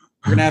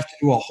you're going to have to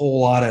do a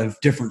whole lot of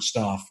different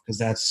stuff, because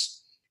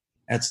that's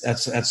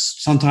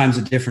sometimes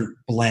a different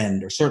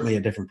blend, or certainly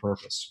a different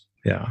purpose.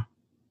 Yeah.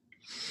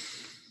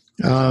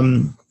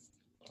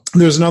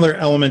 There's another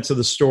element to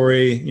the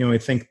story. I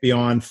think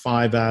beyond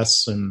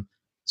 5S and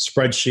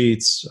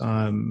spreadsheets,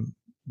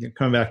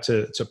 coming back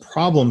to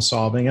problem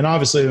solving. And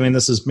obviously,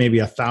 this is maybe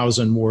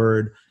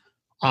 1,000-word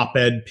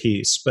op-ed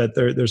piece, but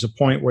there's a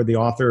point where the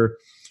author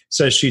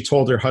says she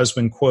told her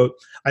husband, quote,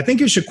 "I think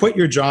you should quit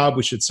your job.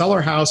 We should sell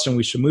our house and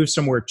we should move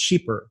somewhere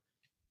cheaper.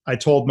 I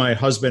told my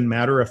husband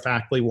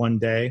matter-of-factly one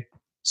day,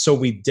 so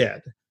we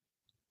did."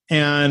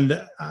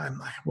 And I'm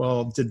like,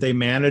 well, did they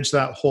manage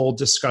that whole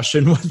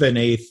discussion with an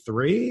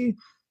A3?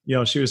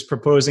 She was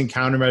proposing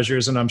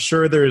countermeasures, and I'm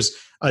sure there's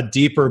a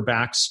deeper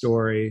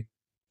backstory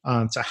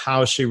to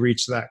how she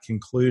reached that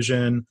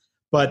conclusion.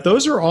 But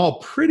those are all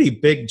pretty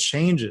big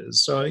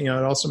changes. So, it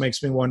also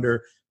makes me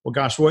wonder, well,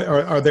 gosh, what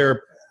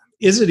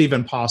is it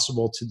even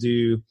possible to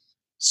do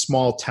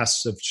small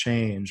tests of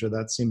change? Or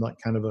that seemed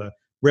like kind of a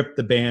rip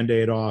the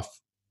Band-Aid off,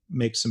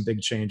 make some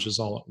big changes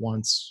all at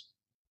once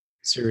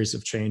series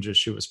of changes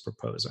she was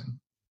proposing.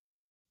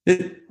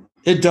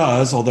 It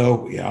does,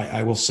 although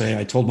I will say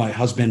I told my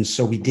husband,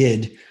 so we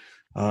did.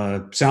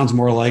 Sounds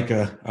more like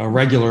a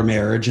regular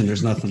marriage, and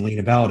there's nothing lean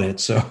about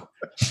it. So,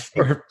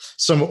 or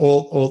some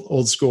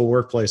old school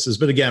workplaces,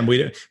 but again,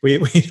 we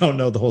don't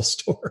know the whole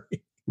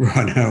story.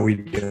 No, we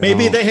don't.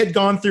 Maybe they had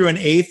gone through an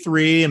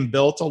A3 and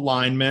built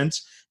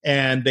alignment,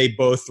 and they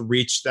both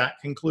reached that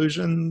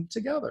conclusion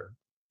together.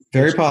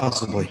 Very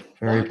possibly.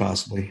 Very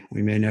possibly.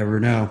 We may never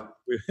know.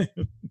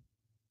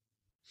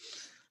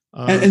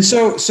 And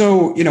so,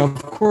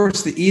 of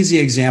course, the easy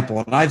example,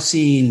 and I've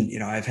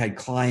seen, I've had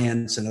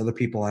clients and other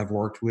people I've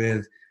worked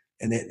with,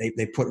 and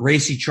they put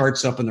RACI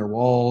charts up on their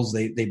walls.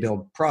 They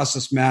build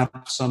process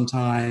maps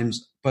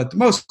sometimes, but the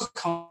most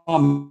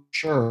common,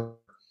 sure,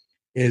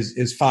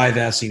 is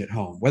 5S'ing at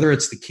home. Whether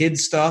it's the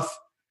kids stuff,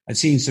 I've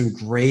seen some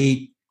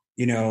great,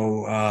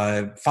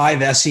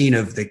 5S'ing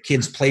of the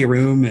kids'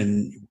 playroom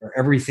and where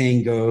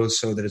everything goes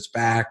so that it's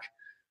back.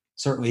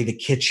 Certainly the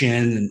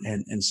kitchen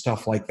and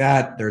stuff like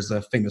that. There's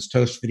the famous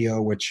toast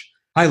video, which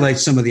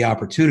highlights some of the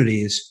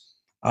opportunities.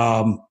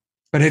 But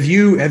have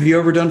you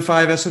ever done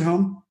 5S at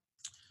home?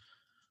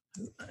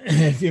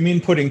 If you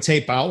mean putting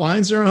tape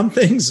outlines around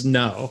things,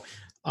 no.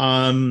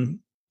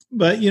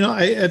 But,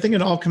 I think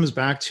it all comes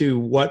back to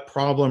what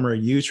problem are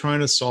you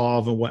trying to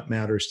solve and what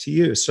matters to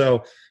you.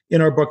 So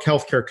in our book,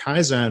 Healthcare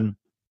Kaizen,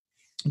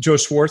 Joe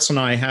Schwartz and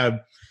I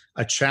have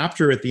a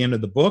chapter at the end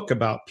of the book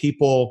about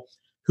people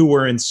who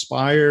were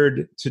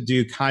inspired to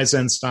do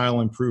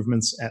Kaizen-style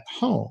improvements at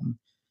home.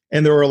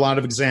 And there were a lot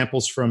of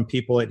examples from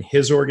people at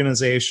his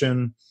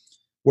organization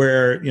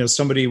where,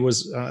 somebody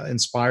was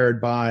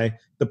inspired by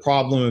the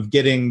problem of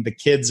getting the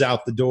kids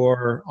out the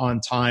door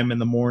on time in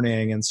the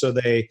morning. And so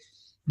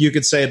you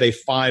could say they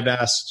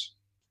 5S'd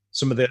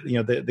some of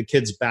the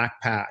kids'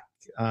 backpack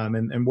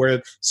and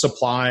where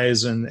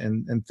supplies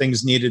and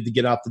things needed to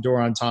get out the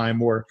door on time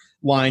were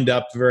lined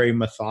up very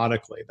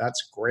methodically.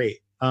 That's great.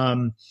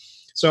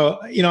 So,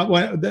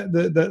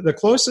 the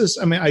closest,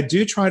 I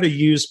do try to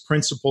use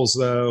principles,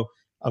 though,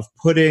 of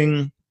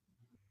putting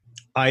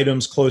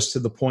items close to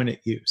the point of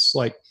use.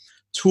 Like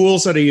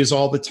tools that I use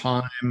all the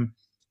time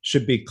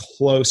should be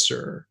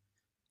closer.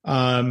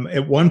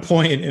 At one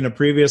point in a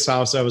previous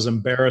house, I was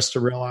embarrassed to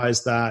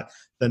realize that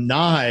the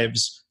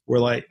knives were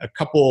like a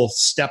couple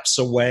steps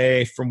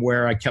away from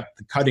where I kept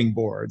the cutting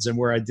boards and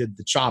where I did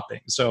the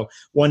chopping. So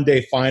one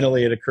day,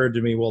 finally, it occurred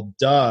to me, well,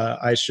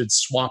 I should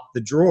swap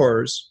the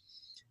drawers.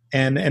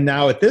 And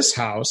now at this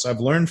house, I've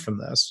learned from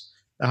this,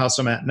 the house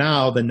I'm at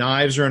now, the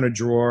knives are in a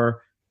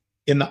drawer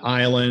in the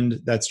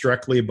island that's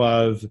directly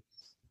above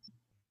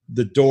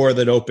the door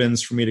that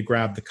opens for me to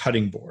grab the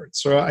cutting board.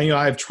 So,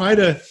 I've tried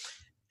to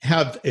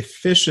have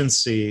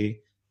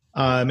efficiency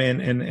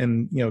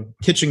and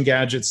kitchen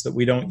gadgets that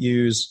we don't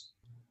use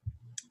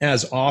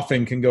as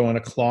often can go in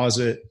a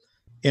closet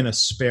in a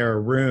spare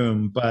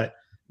room. But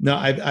no,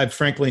 I've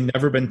frankly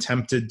never been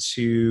tempted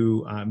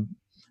to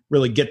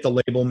really get the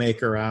label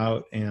maker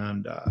out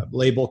and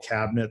label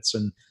cabinets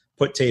and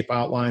put tape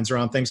outlines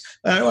around things.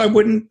 I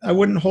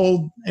wouldn't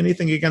hold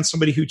anything against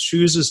somebody who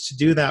chooses to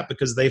do that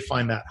because they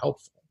find that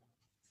helpful.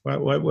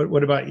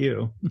 What about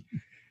you?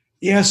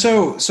 Yeah,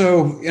 so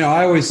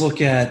I always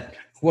look at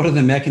what are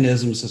the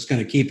mechanisms that's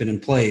going to keep it in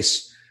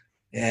place,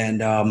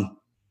 and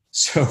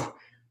so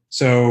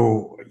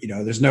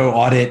there's no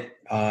audit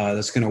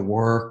that's going to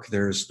work.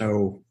 There's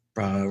no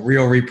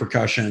real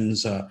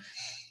repercussions.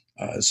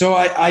 So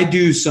I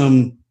do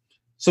some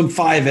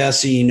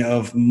 5S'ing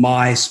of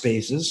my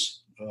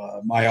spaces,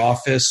 my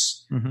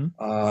office. End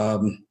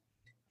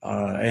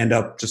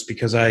up, just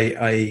because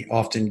I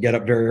often get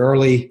up very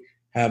early,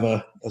 have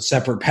a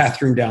separate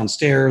bathroom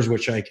downstairs,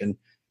 which I can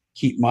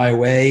keep my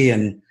way,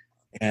 and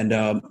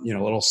a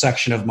little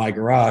section of my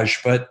garage.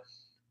 But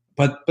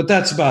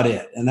that's about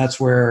it. And that's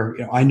where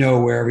I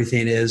know where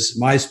everything is.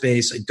 My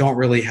space, I don't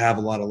really have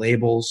a lot of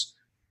labels,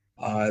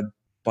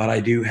 but I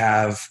do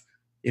have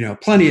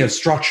plenty of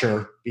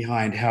structure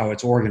behind how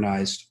it's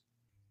organized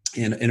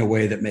in a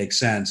way that makes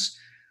sense.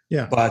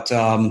 Yeah. But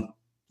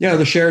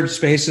the shared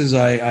spaces,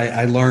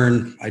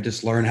 I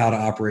just learn how to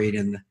operate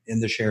in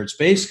the shared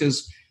space,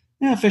 because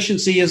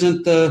efficiency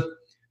isn't the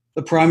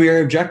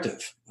primary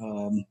objective.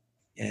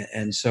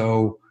 And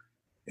so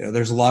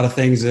there's a lot of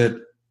things that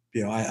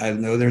I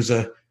know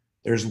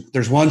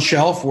there's one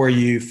shelf where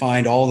you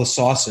find all the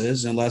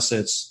sauces, unless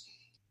it's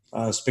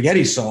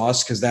spaghetti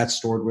sauce, because that's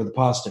stored where the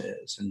pasta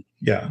is. And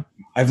yeah,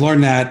 I've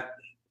learned that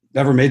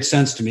never made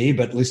sense to me,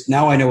 but at least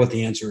now I know what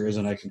the answer is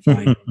and I can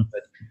find it.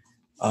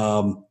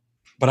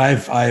 But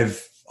I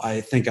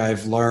think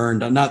I've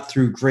learned, not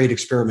through great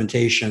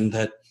experimentation,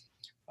 that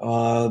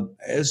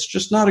it's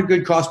just not a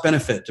good cost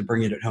benefit to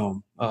bring it at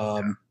home.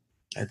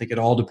 I think it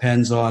all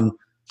depends on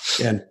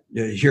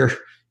your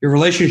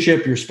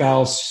relationship, your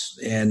spouse,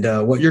 and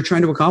what you're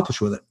trying to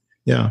accomplish with it.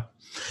 Yeah.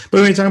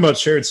 But when you talk about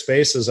shared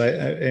spaces,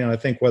 I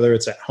think whether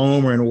it's at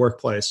home or in a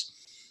workplace,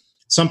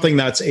 something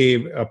that's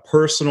a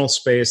personal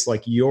space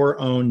like your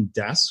own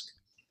desk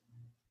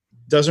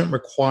doesn't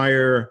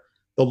require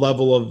the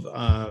level of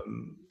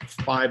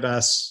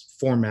 5S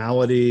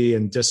formality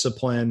and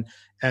discipline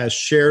as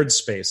shared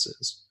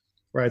spaces,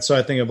 right? So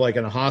I think of, like,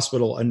 in a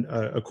hospital,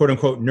 a quote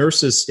unquote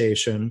nurses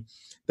station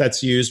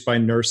that's used by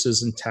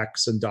nurses and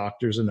techs and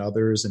doctors and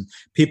others and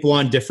people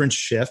on different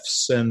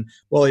shifts. And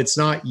well, it's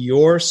not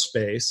your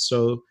space.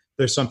 So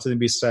there's something to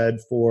be said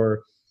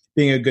for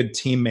being a good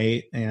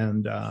teammate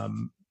and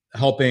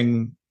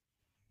helping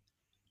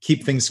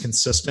keep things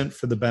consistent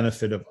for the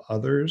benefit of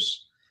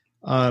others.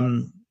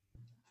 But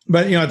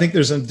I think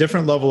there's a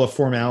different level of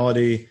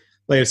formality.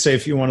 Like, say,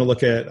 if you want to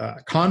look at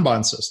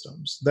Kanban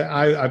systems,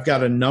 I've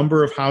got a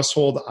number of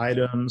household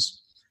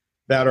items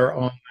that are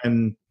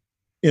on,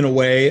 in a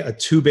way, a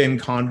two-bin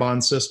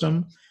Kanban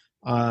system.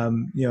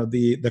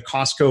 The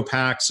Costco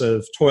packs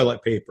of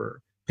toilet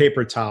paper,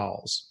 paper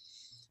towels,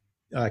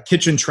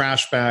 kitchen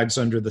trash bags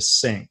under the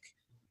sink,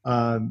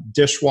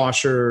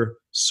 dishwasher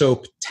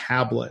soap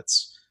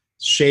tablets,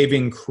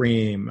 shaving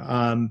cream,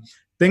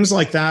 things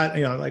like that.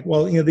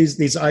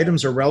 These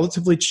items are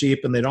relatively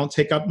cheap and they don't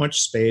take up much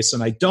space,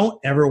 and I don't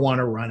ever want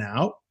to run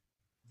out.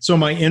 So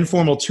my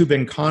informal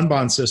two-bin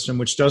Kanban system,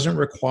 which doesn't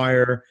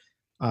require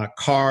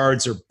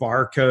cards or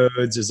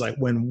barcodes, is like,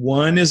 when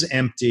one is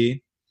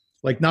empty,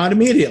 like not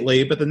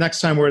immediately, but the next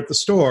time we're at the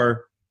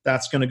store,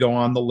 that's going to go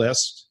on the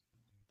list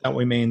that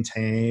we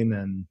maintain.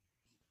 And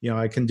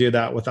I can do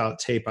that without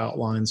tape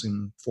outlines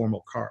and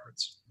formal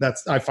cards.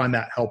 I find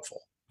that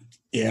helpful.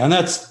 Yeah, and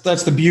that's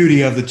the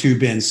beauty of the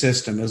two-bin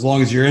system. As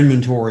long as your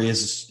inventory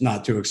is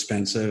not too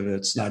expensive,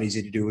 it's not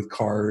easy to do with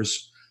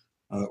cars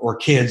or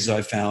kids,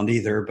 I've found,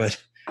 either. But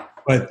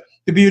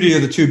the beauty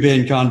of the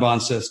two-bin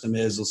Kanban system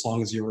is, as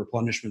long as your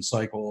replenishment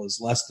cycle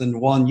is less than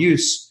one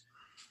use,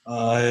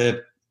 you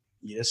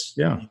just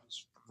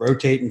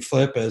rotate and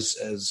flip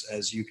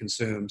as you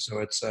consume. So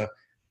it's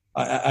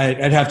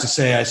I'd have to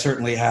say I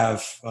certainly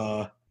have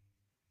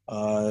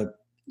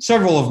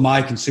several of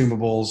my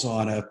consumables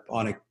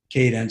on a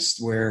cadence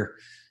where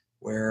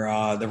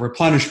the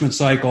replenishment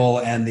cycle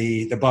and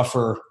the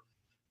buffer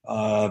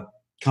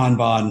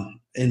Kanban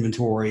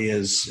inventory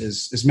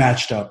is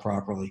matched up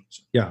properly.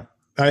 Yeah.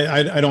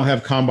 I don't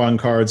have Kanban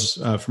cards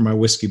for my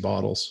whiskey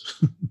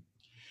bottles.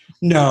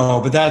 No,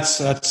 but that's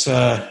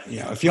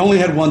if you only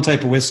had one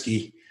type of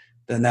whiskey,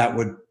 then that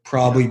would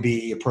probably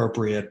be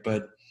appropriate.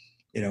 But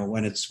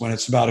when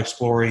it's about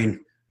exploring,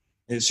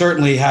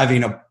 certainly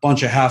having a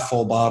bunch of half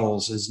full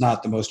bottles is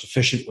not the most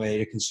efficient way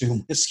to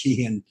consume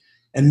whiskey and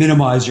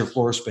minimize your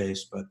floor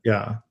space. But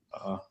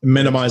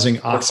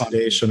minimizing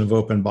oxidation of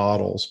open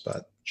bottles.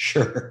 But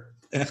sure.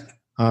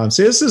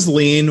 See, this is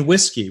lean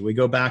whiskey. We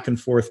go back and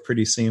forth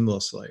pretty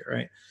seamlessly,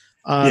 right?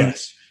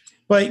 Yes.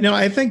 But,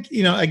 I think,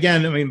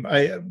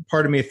 again,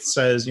 part of me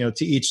says,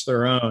 to each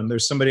their own.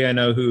 There's somebody I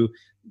know who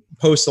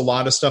posts a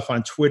lot of stuff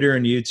on Twitter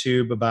and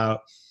YouTube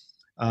about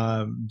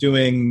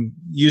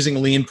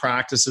using lean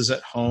practices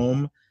at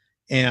home.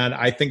 And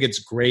I think it's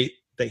great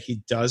that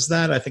he does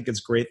that. I think it's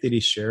great that he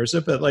shares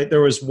it. But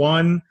there was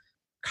one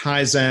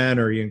Kaizen,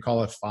 or you can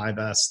call it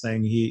 5S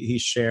thing, he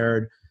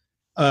shared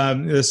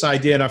this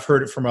idea, and I've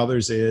heard it from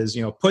others, is,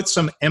 put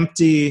some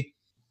empty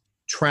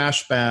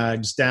trash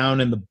bags down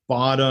in the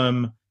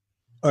bottom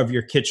of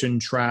your kitchen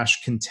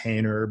trash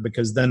container,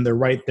 because then they're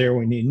right there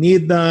when you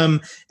need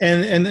them.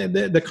 And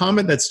the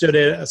comment that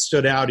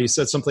stood out, he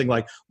said something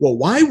like, well,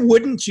 why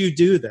wouldn't you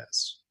do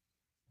this?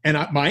 And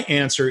my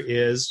answer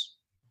is,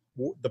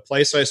 the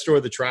place I store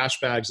the trash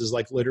bags is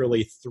like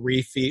literally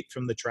 3 feet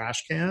from the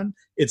trash can.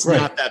 It's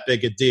not that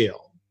big a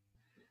deal.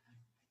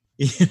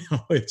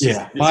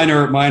 Mine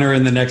are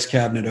in the next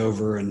cabinet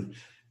over, and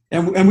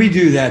we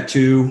do that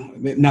too,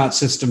 not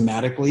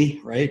systematically,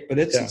 right? But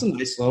it's a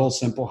nice little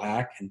simple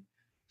hack,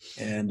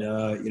 and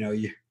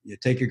you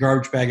take your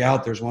garbage bag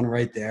out. There's one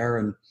right there,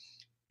 and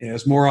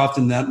it's more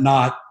often than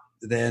not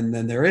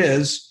than there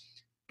is.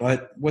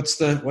 But what's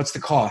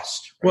the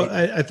cost? Right?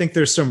 Well, I think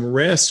there's some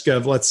risk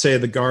of, let's say,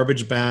 the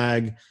garbage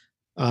bag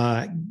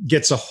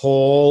gets a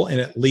hole and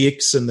it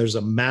leaks and there's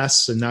a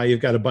mess, and now you've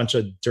got a bunch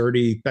of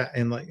dirty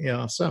and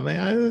something.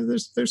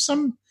 There's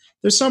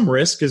some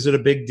risk. Is it a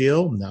big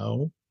deal?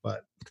 No,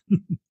 but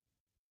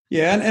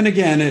and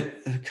again,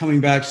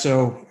 coming back.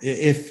 So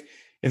if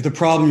the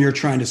problem you're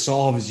trying to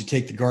solve is you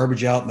take the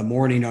garbage out in the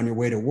morning on your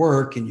way to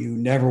work, and you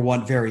never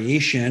want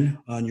variation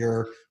on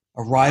your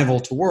arrival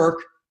to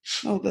work,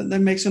 well,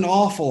 that makes an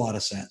awful lot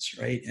of sense,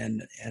 right?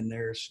 And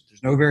there's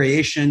no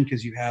variation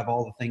because you have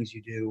all the things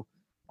you do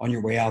on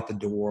your way out the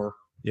door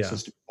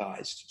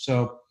systematized.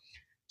 So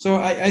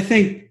I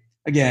think,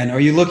 again, are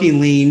you looking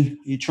lean?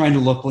 Are you trying to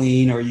look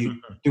lean? Are you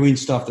doing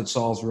stuff that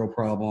solves real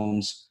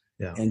problems?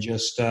 Yeah. And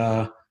just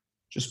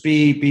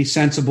be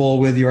sensible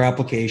with your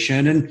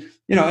application, and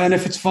and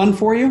if it's fun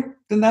for you,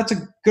 then that's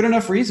a good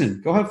enough reason.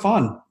 Go have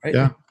fun, right?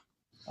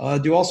 Yeah.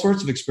 Do all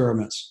sorts of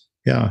experiments.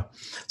 Yeah.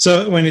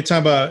 So when you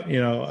talk about,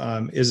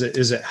 is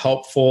it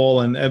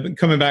helpful? And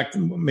coming back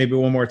maybe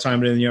one more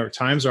time to the New York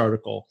Times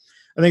article,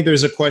 I think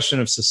there's a question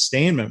of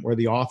sustainment where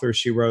the author,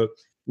 she wrote,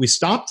 we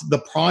stopped the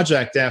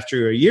project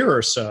after a year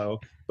or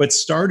so, but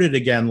started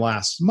again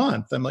last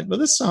month. I'm like, well,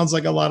 this sounds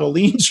like a lot of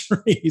lean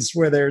trees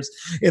where there's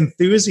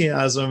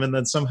enthusiasm, and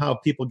then somehow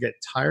people get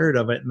tired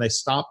of it and they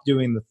stop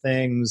doing the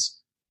things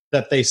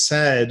that they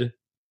said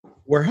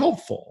were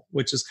helpful,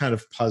 which is kind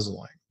of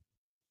puzzling.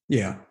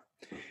 Yeah.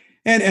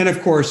 And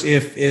of course,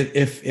 if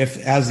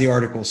as the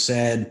article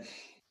said,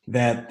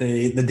 that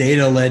the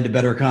data led to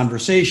better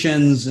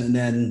conversations, and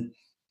then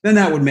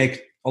that would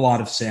make a lot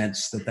of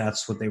sense that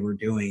that's what they were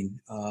doing.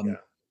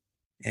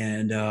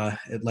 And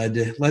it led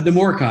to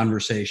more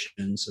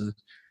conversations.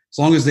 As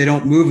long as they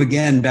don't move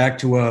again back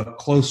to a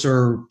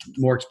closer,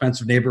 more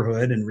expensive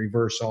neighborhood and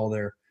reverse all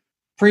their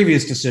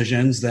previous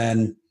decisions,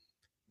 then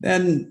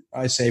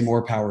I say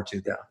more power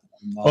to them.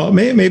 Well,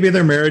 maybe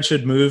their marriage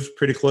had moved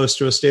pretty close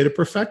to a state of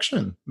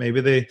perfection.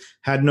 Maybe they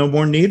had no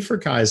more need for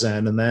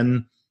Kaizen, and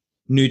then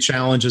new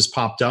challenges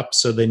popped up,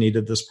 so they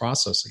needed this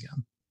process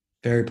again.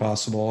 Very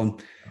possible,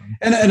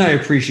 and I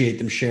appreciate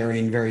them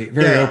sharing very,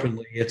 very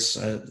openly. It's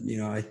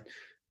I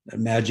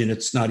imagine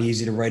it's not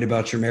easy to write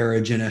about your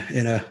marriage in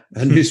a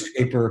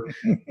newspaper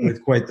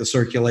with quite the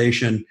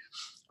circulation,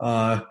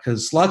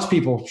 because lots of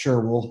people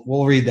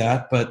will read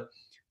that, but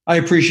I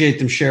appreciate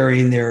them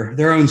sharing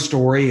their own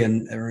story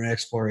and their own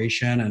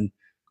exploration, and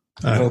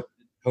I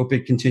hope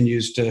it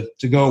continues to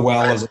go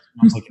well, as it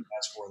sounds like it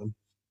has for them.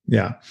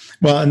 Yeah.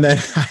 Well, and then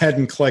I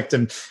hadn't clicked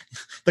in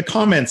the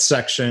comments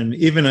section,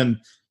 even in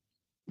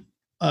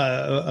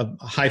a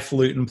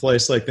highfalutin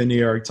place like the New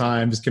York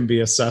Times can be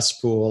a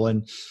cesspool.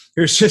 And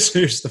here's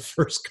the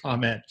first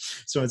comment.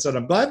 So it said,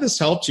 I'm glad this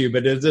helped you,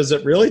 but does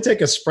it really take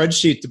a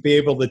spreadsheet to be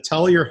able to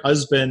tell your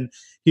husband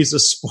he's a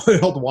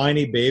spoiled,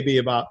 whiny baby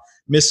about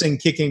missing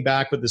kicking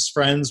back with his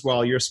friends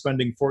while you're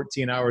spending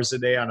 14 hours a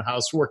day on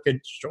housework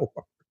and chores?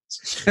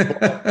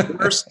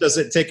 First, does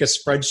it take a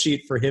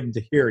spreadsheet for him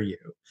to hear you?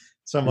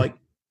 So I'm like,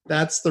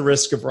 that's the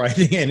risk of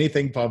writing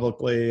anything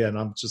publicly, and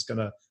I'm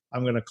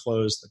going to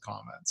close the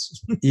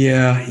comments.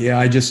 Yeah.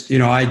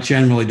 I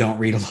generally don't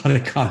read a lot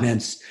of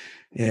comments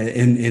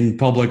in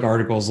public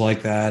articles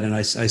like that. And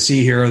I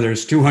see here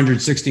there's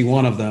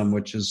 261 of them,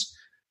 which is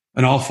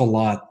an awful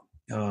lot.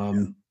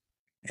 And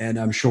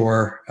I'm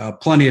sure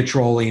plenty of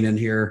trolling in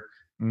here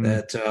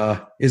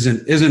that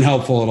isn't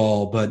helpful at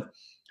all. But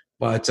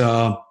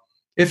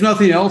if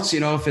nothing else,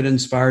 if it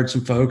inspired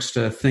some folks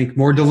to think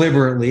more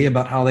deliberately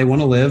about how they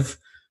want to live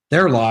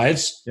their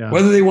lives,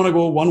 whether they want to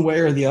go one way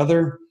or the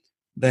other,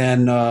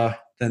 then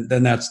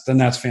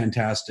that's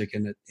fantastic,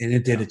 and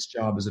it did its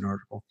job as an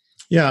article.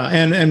 Yeah,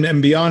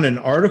 and beyond an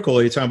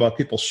article, you're talking about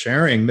people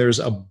sharing. There's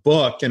a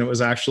book, and it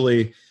was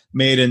actually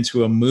made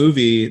into a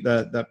movie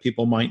that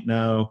people might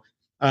know.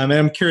 And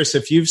I'm curious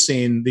if you've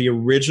seen the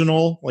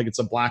original, like it's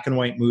a black and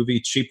white movie,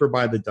 Cheaper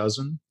by the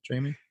Dozen,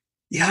 Jamie?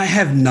 Yeah, I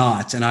have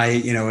not. And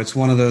it's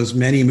one of those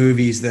many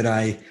movies that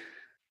I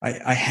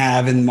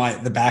have in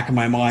the back of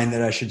my mind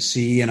that I should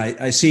see. And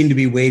I seem to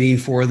be waiting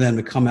for them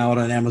to come out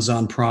on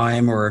Amazon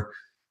Prime or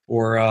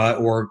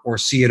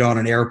see it on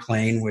an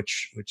airplane,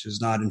 which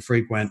is not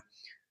infrequent.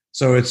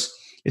 So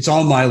it's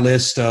on my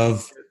list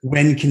of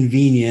when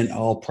convenient,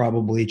 I'll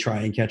probably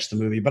try and catch the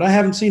movie, but I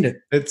haven't seen it.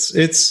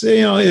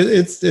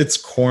 It's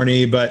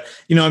corny, but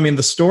I mean,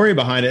 the story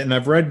behind it, and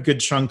I've read good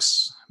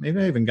chunks.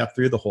 Maybe I even got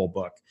through the whole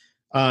book.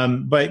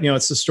 But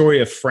it's the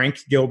story of Frank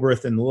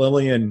Gilbreth and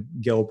Lillian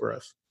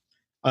Gilbreth,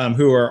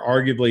 who are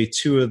arguably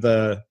two of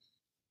the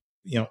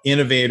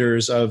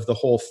innovators of the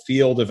whole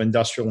field of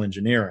industrial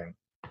engineering.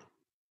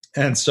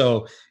 And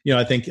so,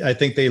 I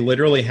think they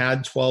literally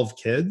had 12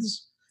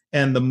 kids,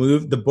 and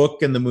the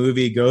book and the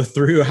movie go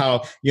through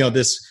how,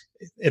 this,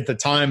 at the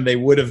time, they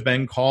would have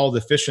been called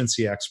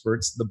efficiency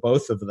experts, the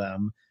both of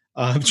them,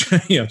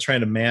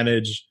 trying to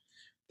manage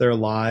their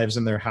lives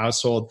and their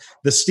household.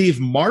 The Steve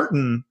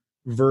Martin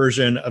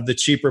version of The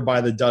Cheaper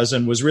by the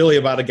Dozen was really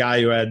about a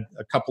guy who had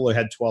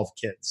 12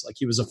 kids. Like,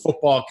 he was a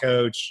football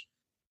coach.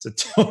 It's a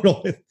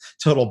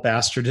total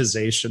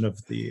bastardization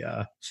of the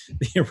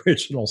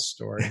original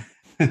story.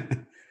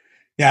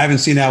 Yeah, I haven't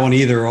seen that one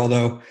either,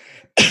 although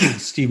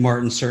Steve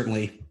Martin's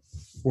certainly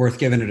worth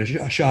giving it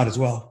a shot as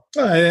well.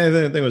 I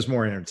think it was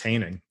more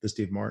entertaining, the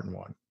Steve Martin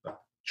one.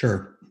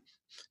 Sure.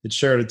 It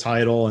shared a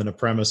title and a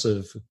premise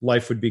of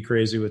life would be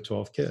crazy with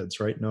 12 kids,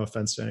 right? No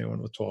offense to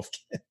anyone with 12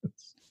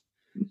 kids.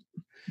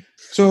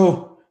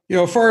 So,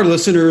 for our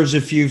listeners,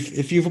 if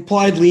you've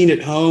applied Lean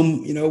at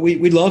home,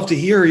 we'd love to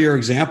hear your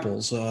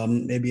examples.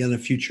 Maybe on a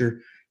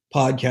future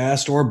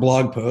podcast or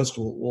blog post,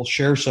 we'll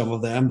share some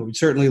of them. But we'd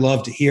certainly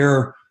love to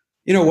hear,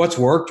 what's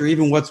worked or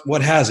even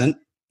what hasn't.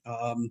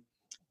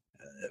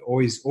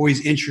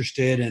 Always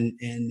interested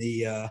in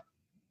the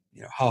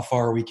how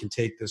far we can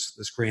take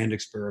this grand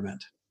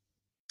experiment.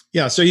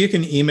 Yeah, so you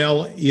can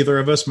email either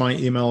of us. My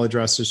email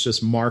address is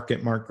just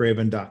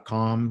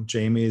mark@markgraban.com.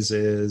 Jamie's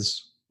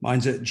is...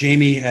 Mine's at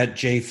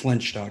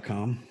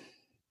jamie@jflinch.com.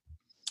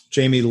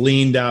 Jamie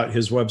leaned out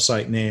his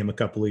website name a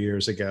couple of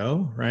years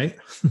ago, right?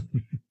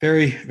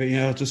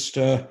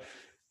 If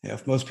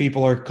most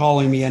people are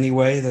calling me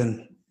anyway,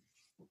 then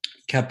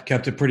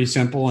kept it pretty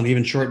simple and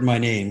even shortened my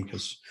name,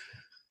 because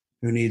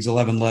who needs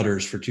 11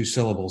 letters for 2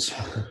 syllables?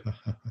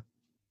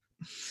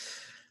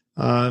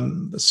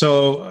 And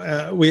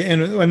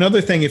another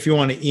thing, if you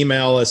want to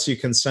email us, you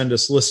can send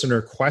us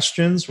listener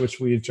questions, which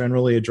we've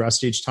generally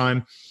addressed each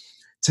time.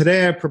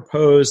 Today, I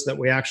propose that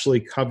we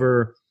actually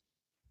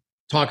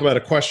talk about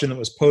a question that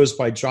was posed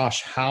by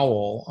Josh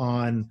Howell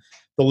on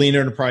the Lean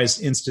Enterprise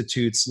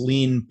Institute's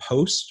Lean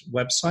Post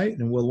website,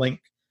 and we'll link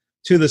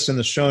to this in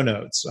the show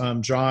notes.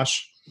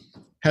 Josh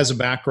has a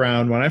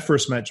background. When I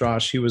first met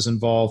Josh, he was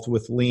involved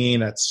with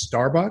Lean at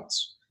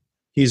Starbucks.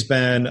 He's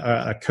been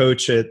a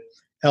coach at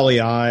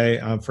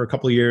LEI for a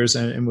couple of years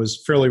and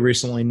was fairly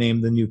recently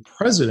named the new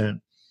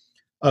president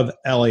of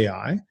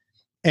LEI.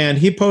 And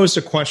he posed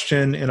a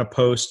question in a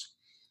post: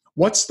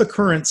 what's the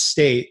current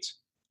state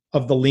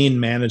of the lean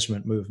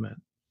management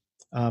movement?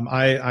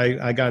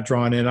 I got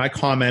drawn in. I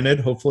commented.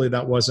 Hopefully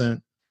that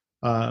wasn't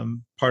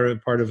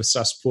part of a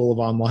cesspool of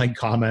online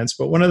comments.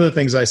 But one of the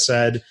things I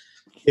said,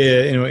 we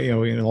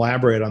can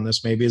elaborate on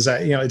this maybe, is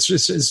that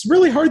it's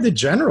really hard to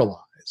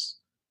generalize.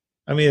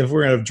 I mean, if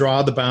we're going to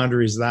draw the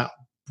boundaries that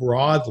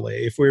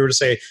broadly, if we were to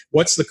say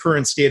what's the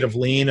current state of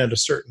lean at a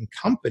certain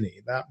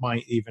company, that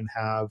might even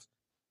have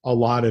a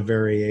lot of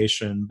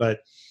variation. But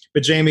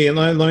Jamie,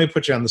 let me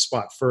put you on the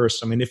spot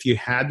first. I mean, if you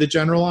had to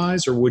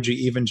generalize, or would you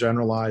even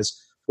generalize,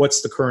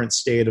 what's the current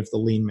state of the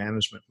lean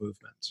management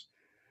movement?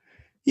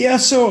 Yeah,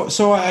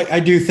 so I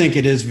do think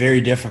it is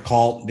very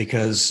difficult,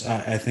 because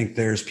I think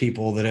there's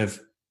people that have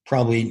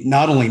probably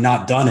not only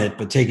not done it,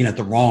 but taken it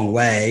the wrong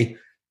way,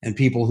 and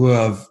people who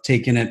have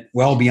taken it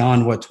well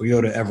beyond what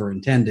Toyota ever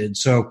intended.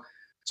 So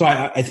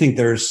I think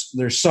there's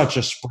such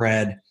a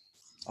spread.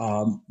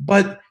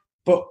 But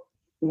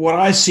what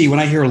I see when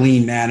I hear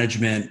lean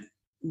management,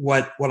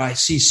 what I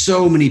see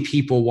so many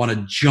people want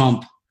to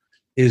jump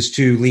is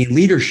to lean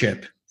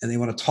leadership, and they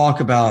want to talk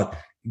about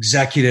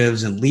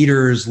executives and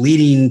leaders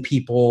leading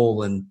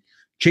people and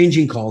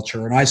changing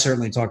culture. And I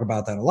certainly talk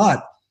about that a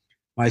lot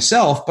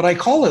myself, but I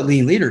call it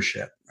lean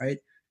leadership, right?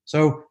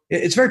 So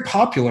it's very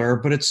popular,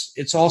 but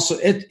it's also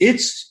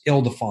it's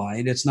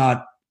ill-defined. It's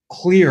not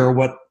clear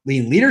what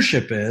lean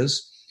leadership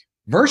is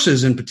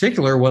versus, in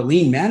particular, what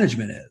lean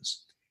management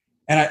is.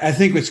 And I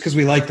think it's because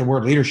we like the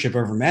word leadership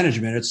over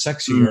management. It's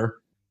sexier.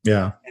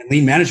 Yeah. And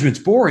lean management's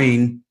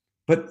boring,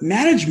 but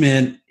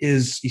management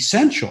is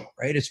essential,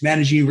 right? It's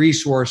managing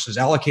resources,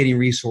 allocating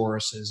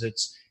resources.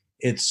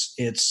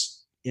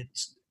 It's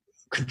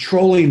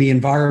controlling the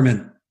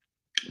environment,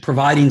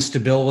 providing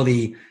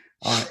stability,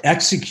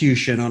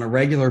 execution on a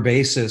regular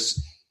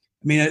basis.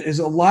 I mean, there's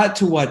a lot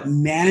to what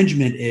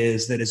management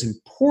is that is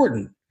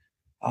important.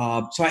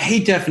 So I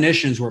hate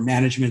definitions where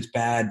management's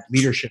bad,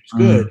 leadership's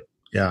good.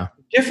 Yeah.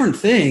 Different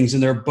things,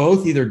 and they're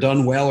both either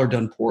done well or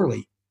done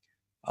poorly.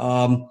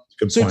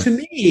 So to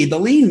me, the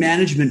lean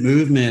management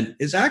movement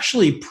is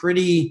actually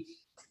pretty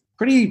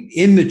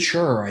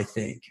immature. I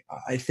think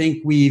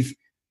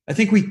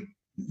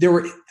there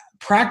were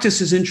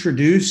practices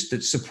introduced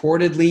that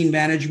supported lean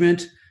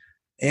management,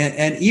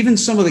 and even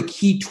some of the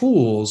key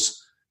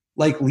tools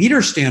like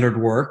leader standard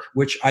work,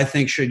 which I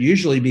think should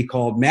usually be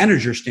called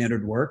manager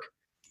standard work,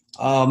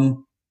 are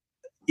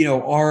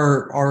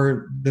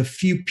the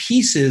few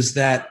pieces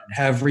that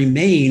have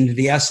remained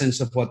the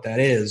essence of what that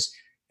is.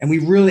 And we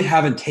really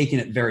haven't taken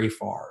it very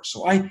far.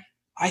 So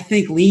I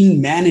think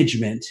lean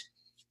management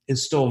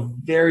is still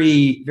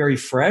very, very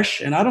fresh,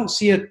 and I don't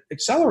see it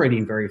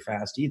accelerating very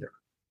fast either.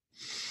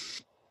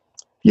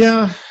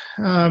 Yeah,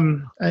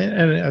 and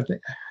I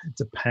think it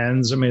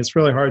depends. I mean, it's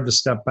really hard to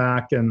step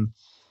back and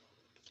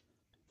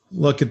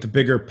look at the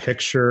bigger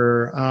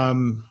picture.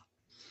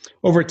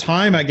 Over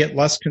time, I get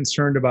less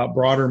concerned about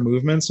broader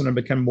movements, and I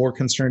become more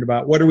concerned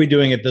about what are we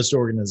doing at this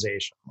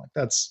organization. Like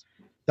that's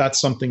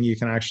something you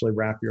can actually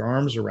wrap your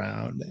arms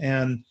around.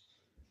 And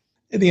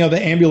the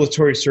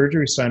ambulatory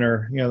surgery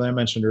center, that I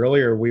mentioned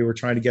earlier, we were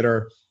trying to get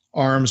our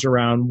arms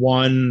around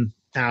one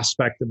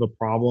aspect of a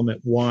problem at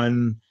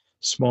one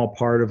small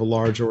part of a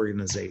large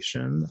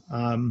organization.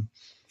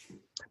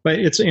 But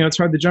it's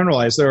hard to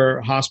generalize. There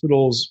are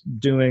hospitals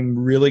doing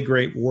really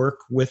great work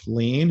with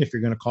lean, if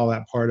you're going to call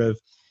that part of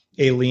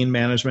a lean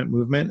management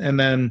movement. And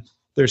then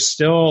there's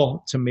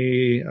still, to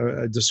me,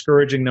 a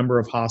discouraging number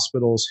of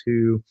hospitals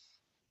who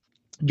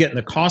get in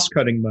the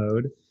cost-cutting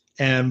mode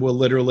and will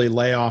literally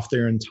lay off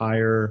their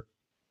entire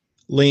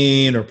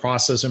lean or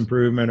process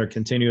improvement or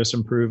continuous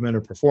improvement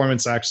or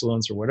performance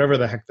excellence or whatever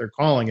the heck they're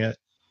calling it.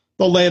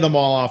 They'll lay them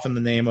all off in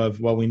the name of,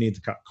 well, we need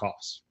to cut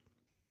costs.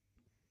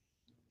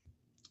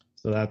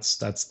 So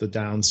that's the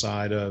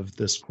downside of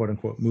this quote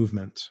unquote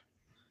movement.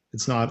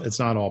 It's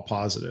not all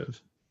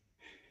positive.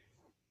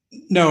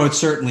 No, it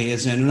certainly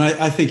isn't. And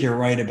I think you're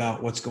right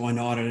about what's going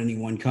on at any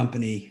one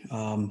company.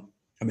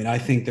 I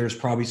think there's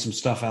probably some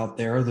stuff out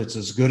there that's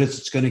as good as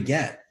it's going to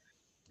get.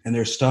 And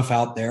there's stuff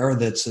out there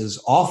that's as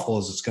awful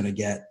as it's going to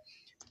get.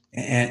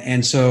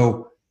 And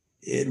so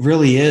it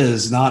really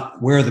is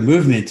not where the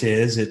movement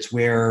is. It's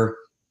where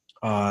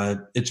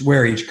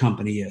each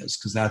company is,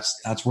 because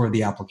that's where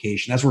the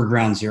application, that's where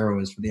ground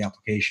zero is for the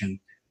application,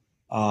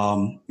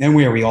 and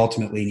where we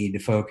ultimately need to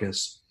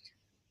focus.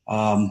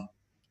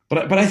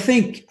 But I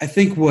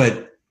think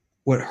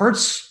what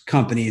hurts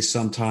companies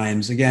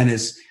sometimes, again,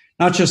 is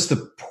not just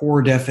the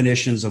poor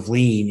definitions of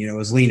lean,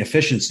 as lean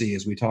efficiency,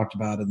 as we talked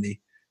about in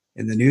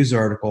the news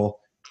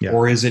article, yeah.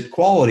 Or is it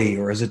quality,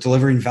 or is it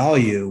delivering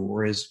value,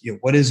 or is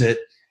what is it?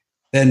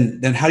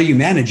 Then how do you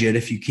manage it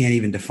if you can't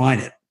even define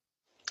it?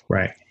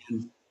 Right.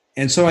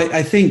 And so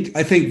I think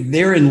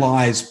therein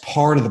lies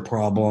part of the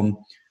problem,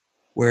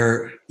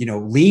 where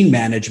lean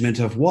management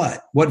of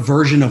what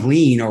version of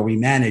lean are we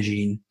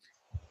managing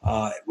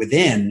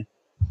within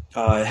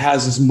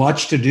has as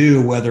much to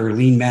do whether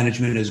lean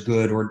management is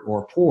good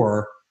or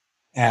poor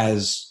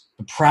as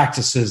the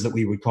practices that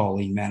we would call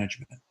lean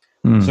management.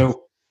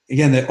 So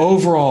again, the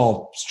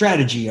overall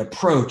strategy,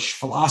 approach,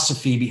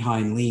 philosophy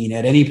behind lean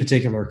at any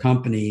particular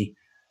company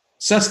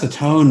sets the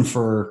tone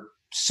for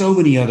so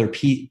many other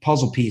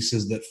puzzle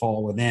pieces that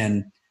fall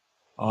within,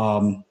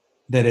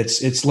 that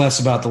it's less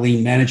about the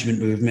lean management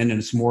movement and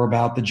it's more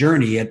about the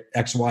journey at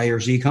X, Y, or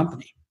Z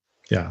company.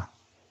 Yeah.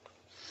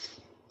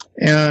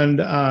 And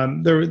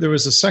there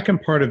was a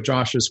second part of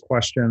Josh's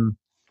question.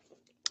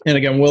 And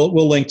again,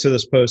 we'll link to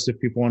this post if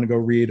people want to go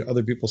read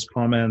other people's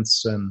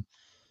comments and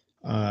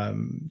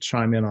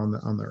chime in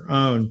on their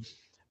own.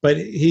 But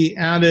he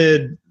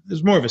added,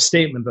 there's more of a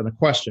statement than a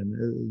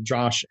question.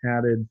 Josh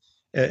added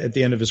at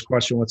the end of his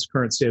question, what's the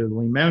current state of the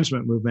lean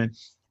management movement?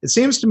 It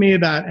seems to me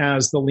that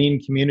as the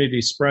lean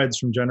community spreads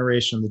from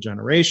generation to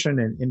generation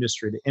and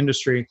industry to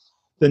industry,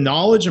 the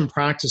knowledge and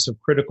practice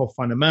of critical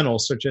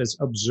fundamentals, such as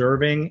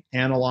observing,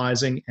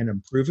 analyzing, and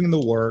improving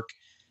the work,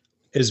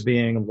 is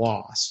being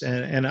lost.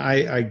 And I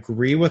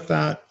agree with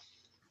that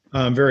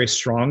very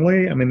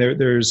strongly. I mean,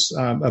 there's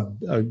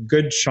a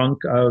good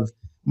chunk of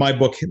my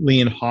book,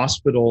 Lean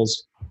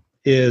Hospitals,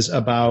 is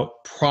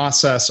about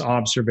process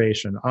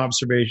observation,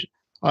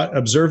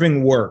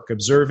 observing work,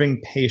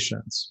 observing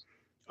patients,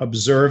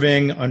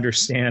 observing,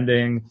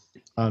 understanding,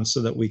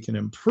 so that we can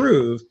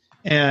improve.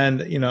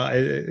 And,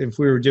 if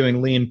we were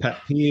doing lean pet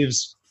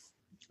peeves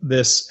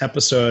this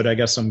episode, I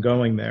guess I'm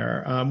going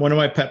there. One of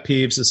my pet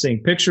peeves is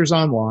seeing pictures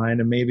online,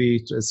 and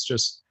maybe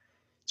it's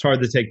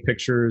hard to take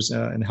pictures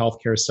in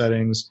healthcare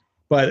settings.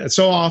 But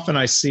so often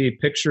I see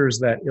pictures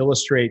that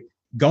illustrate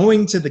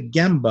going to the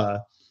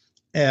Gemba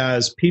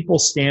as people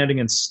standing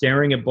and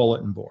staring at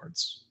bulletin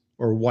boards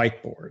or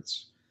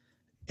whiteboards.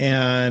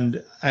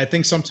 And I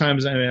think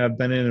sometimes, I've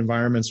been in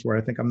environments where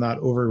I think I'm not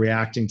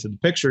overreacting to the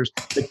pictures,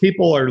 but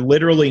people are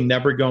literally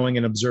never going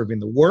and observing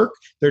the work.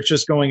 They're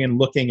just going and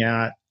looking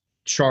at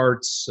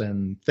charts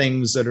and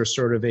things that are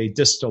sort of a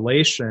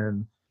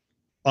distillation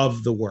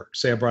of the work.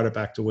 Say I brought it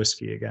back to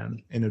whiskey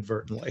again,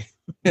 inadvertently.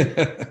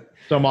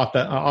 So I'm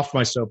off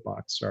my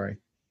soapbox, sorry.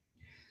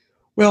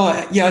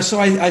 Well, yeah,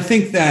 so I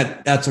think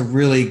that's a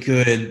really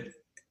good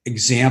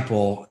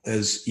example,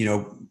 as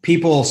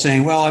people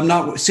saying, well, I'm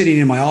not sitting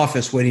in my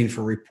office waiting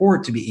for a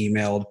report to be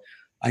emailed.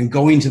 I'm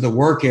going to the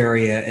work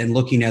area and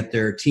looking at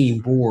their team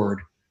board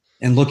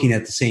and looking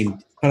at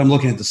I'm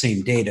looking at the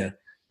same data.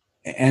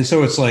 And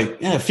so it's like,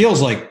 it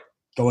feels like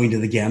going to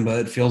the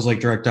Gemba. It feels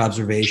like direct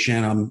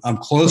observation. I'm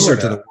closer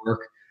to the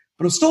work,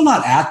 but I'm still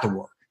not at the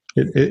work.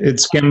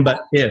 It's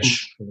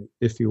Gemba-ish,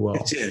 if you will.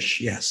 It's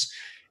ish, yes.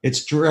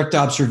 It's direct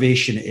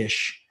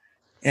observation-ish.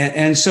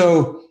 And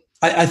so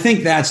I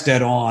think that's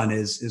dead on,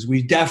 is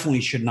we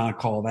definitely should not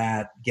call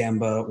that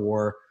Gemba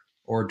or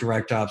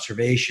direct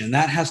observation.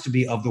 That has to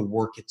be of the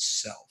work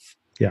itself.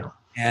 Yeah.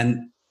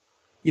 And,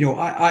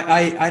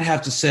 I'd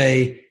have to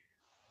say,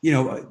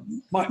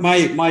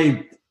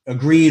 my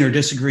agreeing or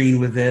disagreeing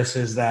with this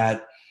is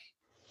that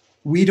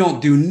we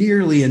don't do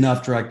nearly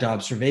enough direct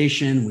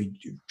observation. We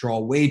draw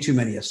way too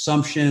many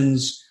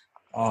assumptions.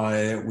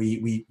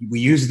 We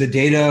use the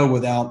data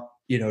without,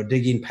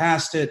 digging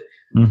past it.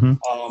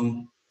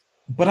 Mm-hmm.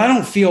 But I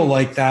don't feel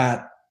like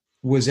that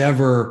was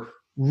ever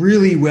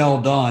really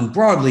well done,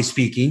 broadly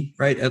speaking,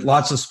 right? At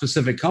lots of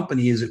specific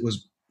companies, it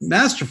was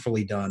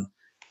masterfully done.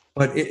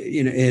 But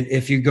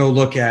if you go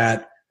look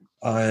at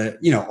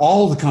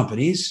all the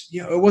companies,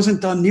 it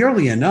wasn't done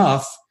nearly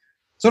enough.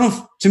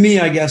 So to me,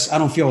 I guess I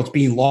don't feel it's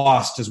being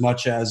lost as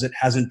much as it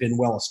hasn't been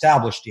well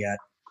established yet,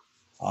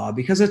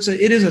 because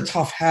it is a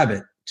tough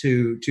habit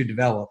to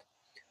develop.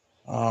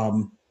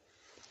 And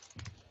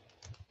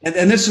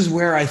this is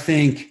where I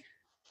think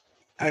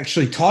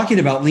actually talking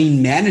about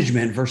lean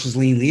management versus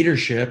lean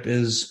leadership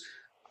is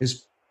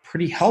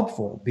pretty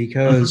helpful,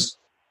 because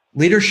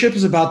leadership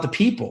is about the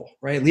people,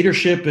 right?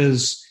 Leadership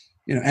is,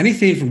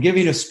 anything from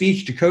giving a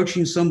speech to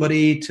coaching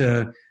somebody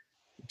to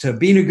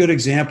being a good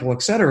example,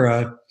 et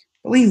cetera.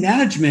 But lean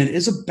management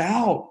is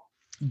about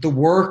the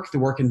work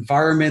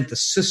environment, the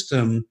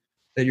system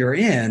that you're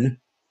in,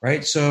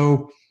 right?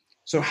 So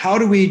how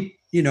do we,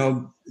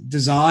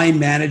 design,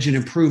 manage, and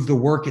improve the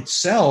work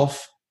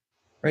itself,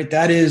 right?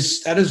 That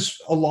is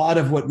a lot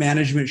of what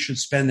management should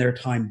spend their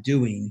time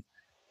doing.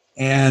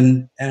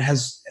 And I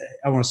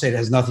want to say it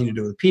has nothing to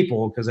do with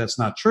people, because that's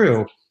not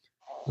true.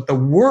 But the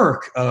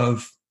work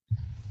of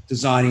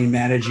designing,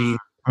 managing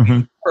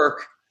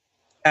work,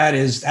 that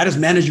is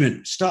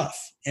management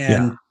stuff.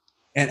 And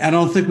I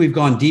don't think we've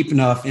gone deep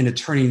enough into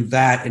turning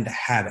that into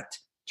habit,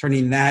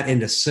 turning that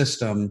into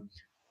system.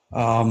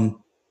 So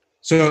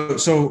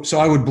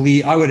I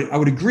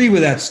would agree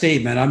with that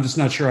statement. I'm just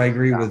not sure I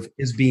agree with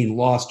is being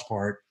lost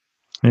part,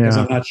 because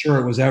I'm not sure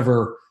it was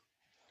ever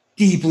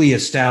deeply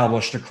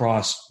established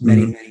across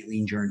many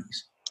lean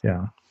journeys.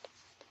 Yeah.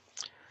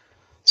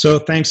 So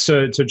thanks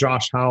to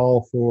Josh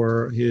Howell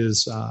for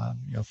his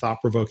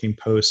thought-provoking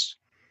post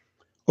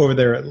over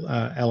there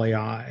at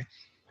LAI.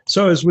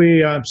 So as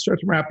we start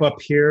to wrap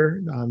up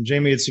here,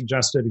 Jamie had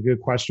suggested a good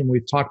question.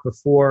 We've talked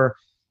before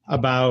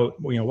about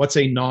what's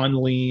a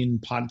non-lean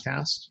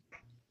podcast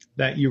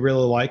that you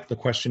really like. The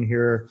question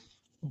here,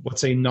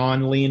 what's a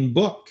non-lean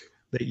book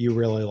that you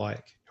really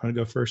like? You want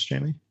to go first,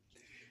 Jamie?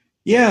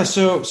 Yeah,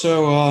 so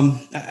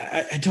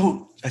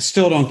I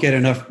still don't get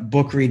enough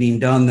book reading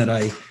done that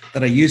I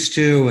used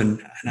to,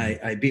 and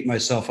I beat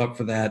myself up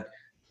for that.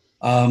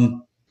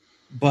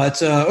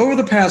 But over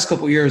the past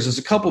couple of years, there's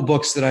a couple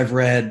books that I've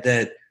read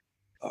that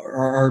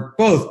are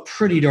both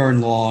pretty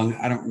darn long.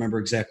 I don't remember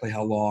exactly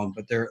how long,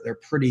 but they're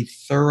pretty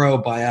thorough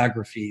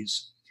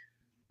biographies,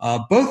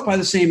 both by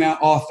the same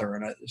author.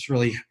 And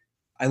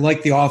I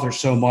like the author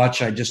so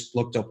much, I just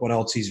looked up what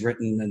else he's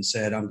written and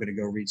said, I'm going to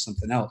go read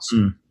something else.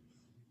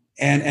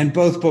 And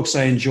both books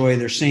I enjoy.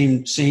 They're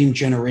same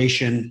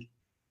generation.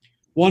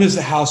 One is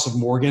The House of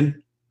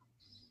Morgan,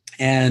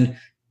 and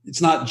it's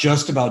not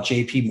just about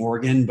J.P.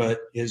 Morgan,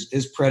 but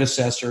his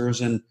predecessors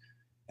and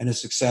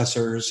his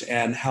successors,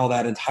 and how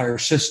that entire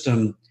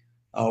system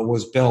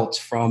was built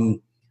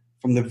from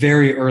the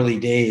very early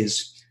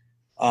days.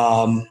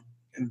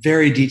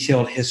 Very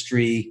detailed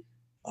history,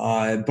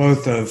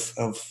 both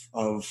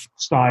of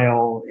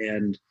style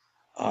and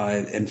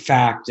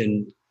fact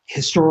and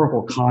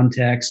historical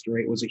context.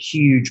 Right, was a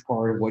huge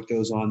part of what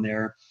goes on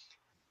there.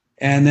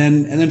 And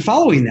then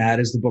following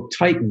that is the book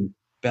Titan,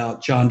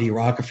 about John D.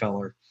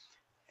 Rockefeller.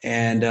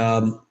 And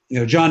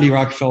John D.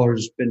 Rockefeller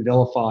has been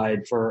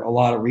vilified for a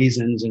lot of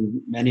reasons,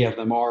 and many of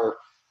them are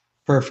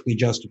perfectly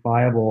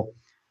justifiable.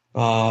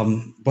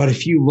 But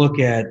if you look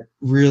at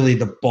really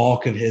the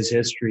bulk of his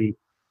history,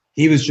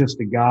 he was just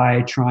a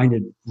guy trying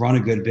to run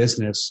a good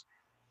business,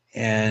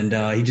 and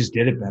he just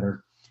did it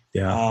better.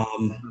 Yeah.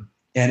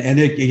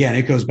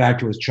 It goes back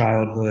to his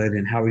childhood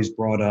and how he's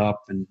brought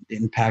up and the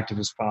impact of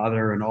his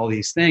father and all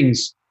these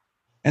things.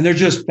 And they're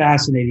just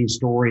fascinating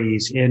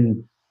stories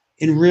in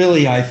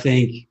really, I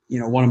think,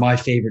 one of my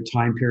favorite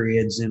time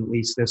periods in at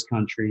least this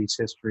country's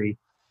history.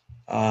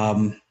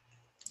 The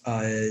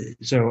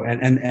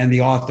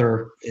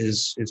author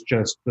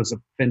does a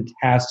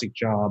fantastic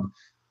job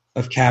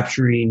of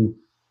capturing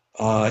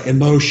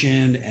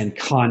emotion and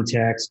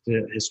context,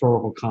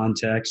 historical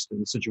context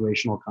and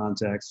situational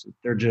context.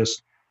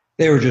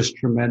 They were just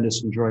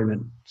tremendous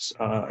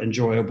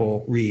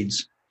enjoyable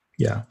reads.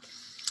 Yeah.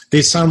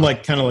 They sound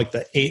like kind of like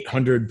the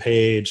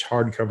 800-page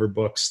hardcover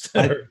books.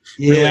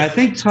 I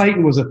think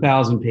Titan was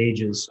 1,000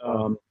 pages.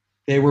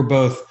 They were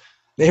both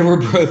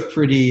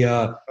pretty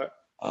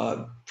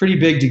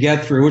big to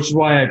get through, which is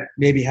why I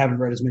maybe haven't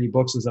read as many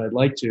books as I'd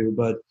like to.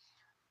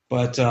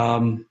 But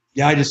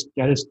I just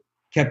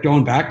kept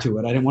going back to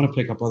it. I didn't want to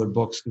pick up other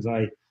books because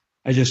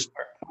I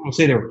won't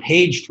say they were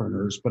page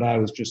turners, but I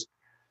was just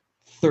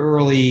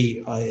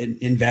thoroughly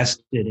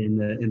invested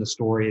in the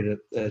story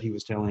that he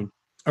was telling.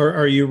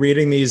 Are you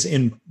reading these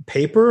in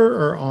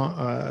paper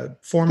or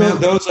format? So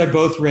those I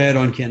both read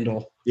on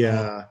Kindle.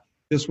 Yeah.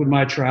 Just with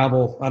my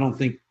travel, I don't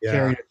think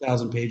carrying a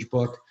 1,000-page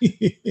book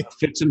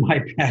fits in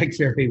my bag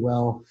very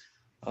well.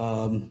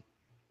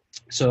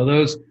 So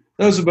those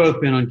have both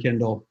been on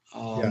Kindle,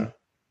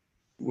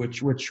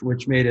 which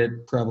made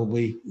it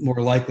probably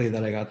more likely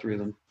that I got through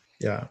them.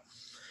 Yeah.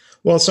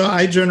 Well, so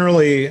I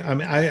generally,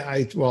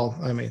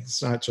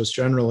 it's not just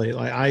generally.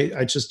 Like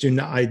I just do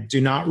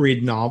not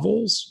read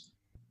novels.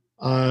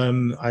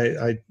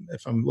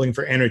 If I'm looking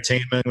for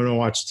entertainment, I'm going to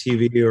watch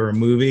TV or a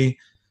movie.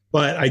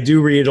 But I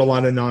do read a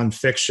lot of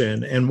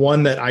nonfiction, and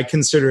one that I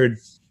considered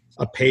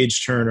a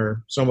page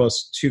turner, it's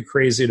almost too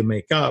crazy to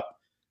make up,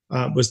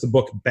 was the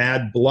book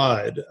Bad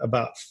Blood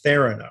about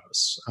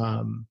Theranos.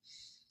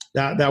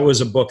 That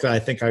was a book that I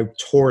think I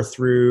tore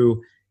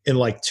through in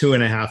like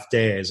 2.5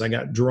 days. I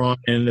got drawn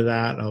into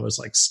that, and I was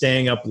like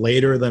staying up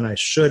later than I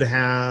should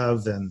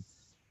have, and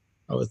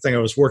I would think I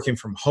was working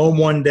from home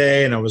one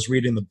day, and I was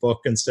reading the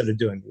book instead of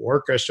doing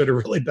work I should have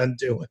really been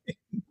doing.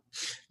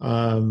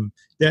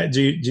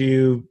 Do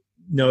you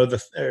know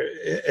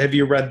have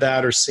you read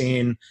that or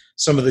seen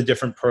some of the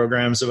different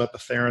programs about the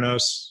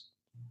Theranos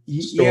story?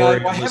 Yeah,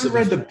 I haven't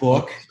read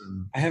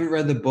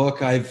the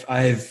book.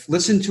 I've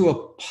listened to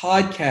a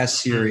podcast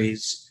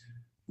series.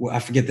 I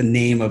forget the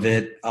name of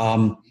it.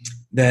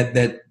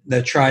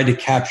 That tried to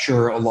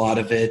capture a lot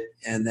of it,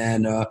 and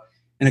then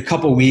in a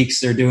couple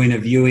weeks they're doing a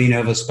viewing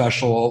of a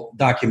special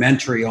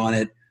documentary on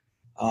it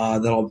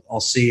that I'll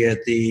see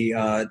at the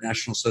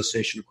National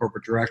Association of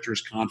Corporate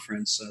Directors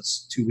conference.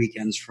 That's 2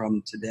 weekends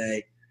from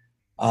today.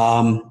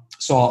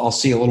 So I'll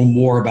see a little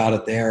more about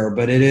it there.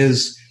 But it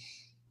is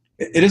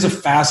a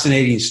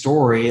fascinating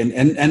story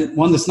and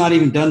one that's not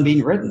even done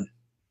being written.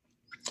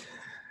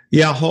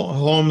 Yeah,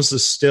 Holmes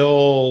is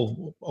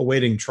still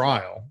awaiting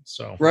trial.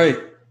 So right.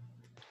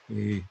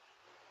 We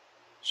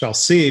shall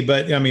see.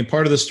 But I mean,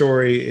 part of the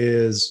story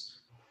is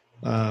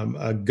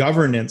a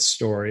governance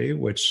story,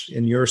 which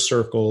in your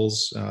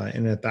circles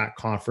and at that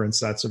conference,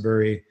 that's a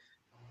very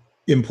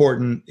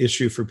important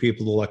issue for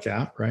people to look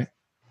at, right?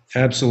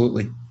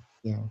 Absolutely.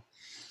 Yeah.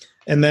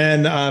 And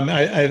then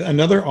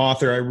another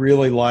author I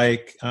really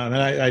like, and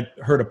I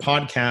heard a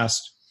podcast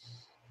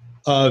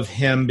of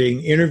him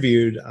being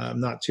interviewed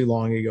not too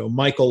long ago,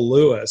 Michael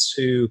Lewis,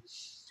 who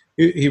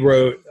he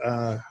wrote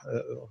a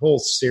whole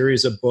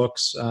series of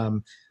books.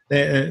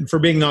 And for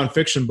being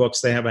nonfiction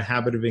books, they have a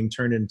habit of being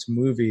turned into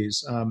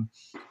movies.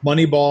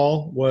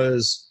 Moneyball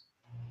was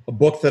a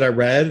book that I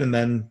read, and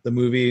then the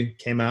movie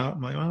came out.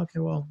 I'm like, oh, okay,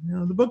 well,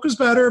 the book was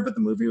better, but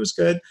the movie was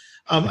good.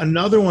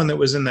 Another one that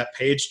was in that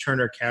page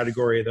turner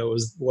category, though,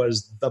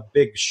 was The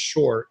Big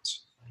Short,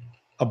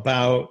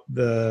 about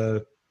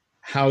the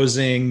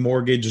housing,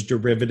 mortgage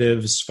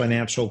derivatives,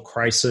 financial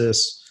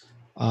crisis.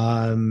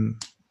 There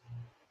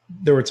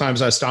were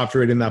times I stopped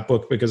reading that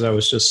book because I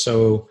was just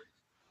so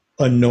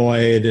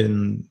annoyed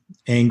and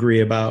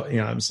angry about,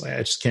 I was like,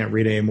 I just can't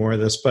read any more of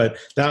this. But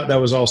that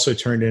was also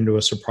turned into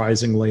a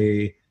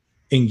surprisingly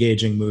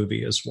engaging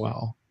movie as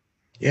well.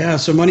 Yeah.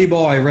 So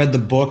Moneyball, I read the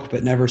book,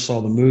 but never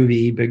saw the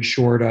movie. Big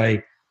Short,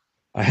 I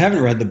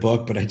haven't read the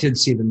book, but I did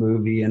see the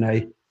movie. And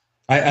I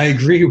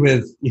agree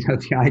with,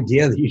 the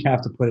idea that you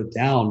have to put it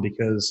down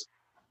because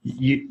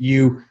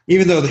you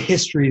even though the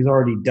history is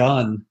already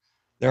done,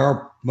 there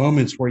are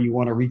moments where you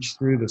want to reach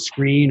through the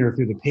screen or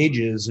through the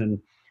pages and,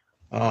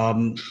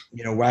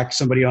 whack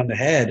somebody on the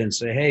head and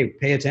say, hey,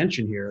 pay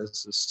attention here.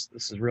 This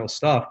is real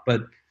stuff.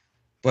 But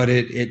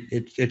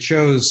it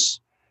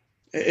shows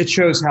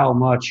how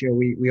much,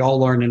 we all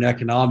learn in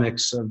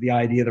economics of the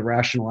idea of the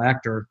rational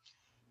actor.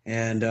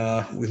 And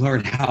we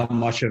learned how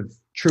much of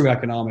true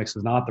economics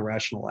is not the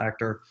rational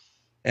actor.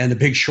 And The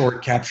Big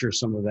Short captures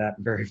some of that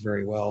very,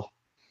 very well.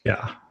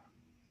 Yeah.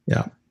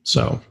 Yeah.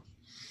 So,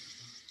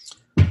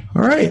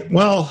 all right.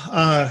 Well,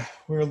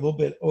 we're a little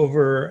bit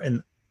over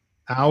an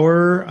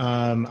hour.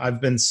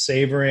 I've been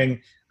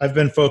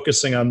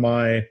focusing on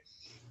my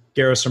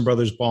Garrison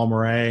Brothers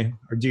Balmorhea.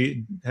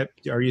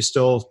 Are you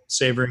still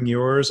savoring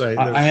yours?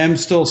 I am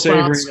still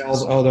savoring,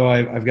 although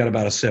I've got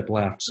about a sip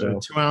left. So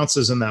 2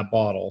 ounces in that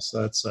bottle.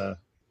 So that's a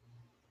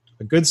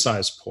good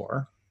size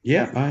pour.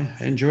 Yeah, I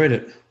enjoyed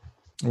it.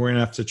 We're going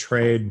to have to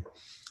trade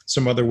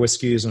some other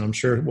whiskeys, and I'm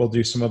sure we'll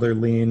do some other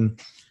lean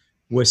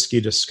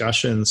whiskey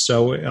discussions.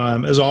 So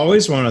as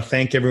always, I want to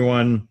thank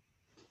everyone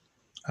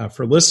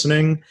for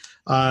listening.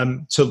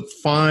 To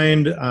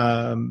find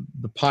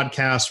the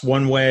podcast,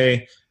 one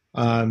way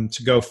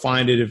to go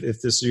find it,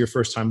 if this is your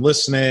first time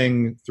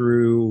listening,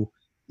 through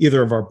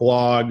either of our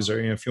blogs, or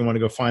if you want to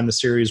go find the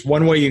series,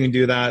 one way you can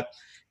do that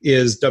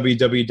is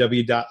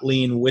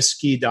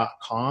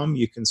www.leanwhiskey.com.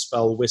 You can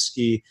spell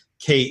whiskey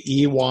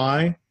Key,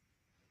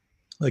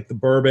 like the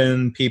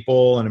bourbon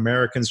people and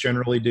Americans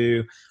generally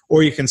do,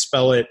 or you can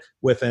spell it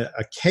with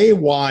a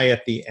KY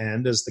at the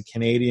end, as the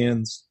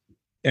Canadians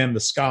and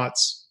the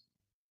Scots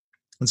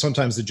and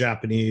sometimes the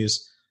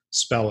Japanese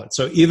spell it.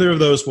 So either of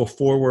those will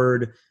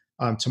forward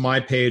to my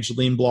page,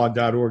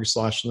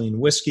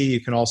 leanblog.org/leanwhiskey.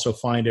 You can also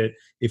find it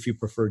if you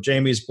prefer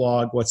Jamie's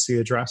blog. What's the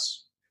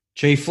address?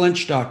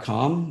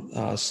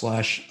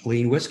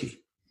 jflinch.com/leanwhiskey.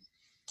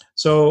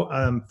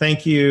 So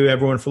thank you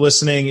everyone for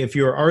listening. If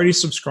you're already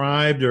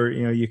subscribed, or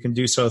you can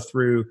do so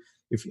through,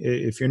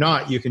 if you're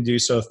not, you can do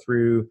so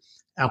through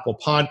Apple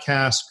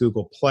Podcasts,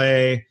 Google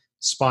Play,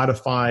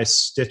 Spotify,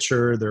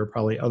 Stitcher. There are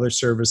probably other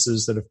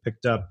services that have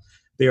picked up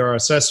the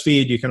RSS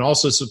feed. You can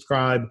also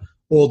subscribe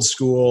old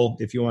school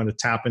if you want to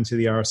tap into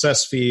the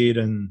RSS feed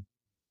and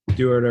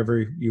do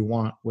whatever you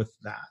want with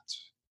that.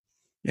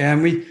 Yeah,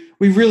 and we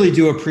really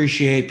do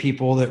appreciate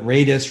people that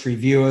rate us,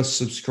 review us,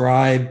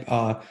 subscribe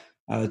to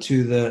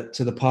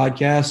the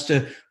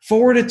podcast,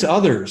 forward it to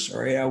others.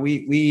 Or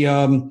we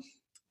don't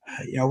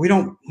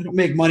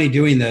make money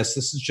doing this.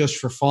 This is just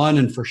for fun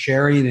and for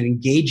sharing and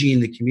engaging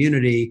the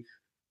community.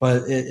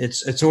 But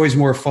it's always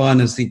more fun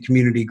as the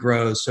community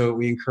grows. So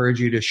we encourage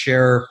you to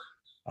share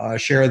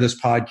this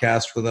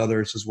podcast with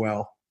others as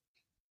well.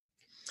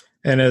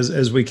 And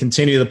as we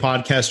continue the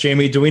podcast,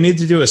 Jamie, do we need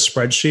to do a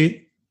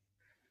spreadsheet?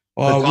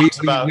 Well,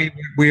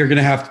 we are going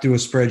to have to do a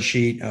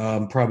spreadsheet,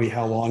 probably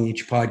how long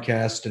each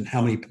podcast and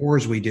how many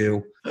pours we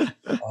do.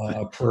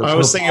 I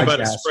was thinking about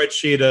a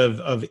spreadsheet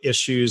of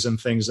issues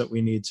and things that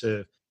we need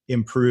to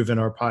improve in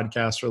our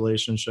podcast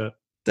relationship.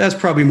 That's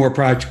probably more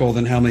practical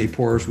than how many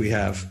pours we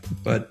have,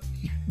 but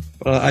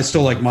I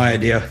still like my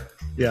idea.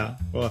 Yeah,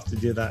 we'll have to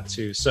do that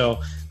too. So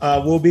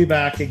we'll be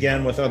back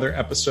again with other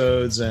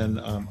episodes and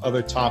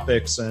other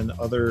topics and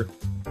other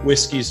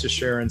whiskeys to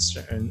share and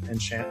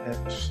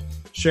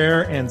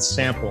share and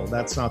sample.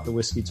 That's not the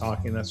whiskey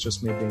talking. That's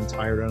just me being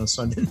tired on a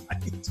Sunday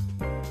night.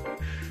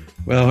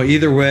 Well,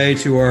 either way,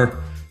 to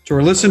our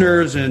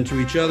listeners and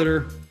to each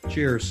other,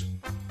 cheers.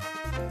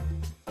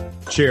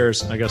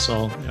 Cheers. I guess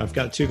I've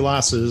got 2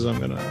 glasses. All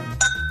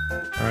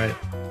right.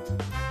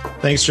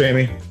 Thanks,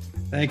 Jamie.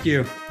 Thank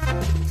you.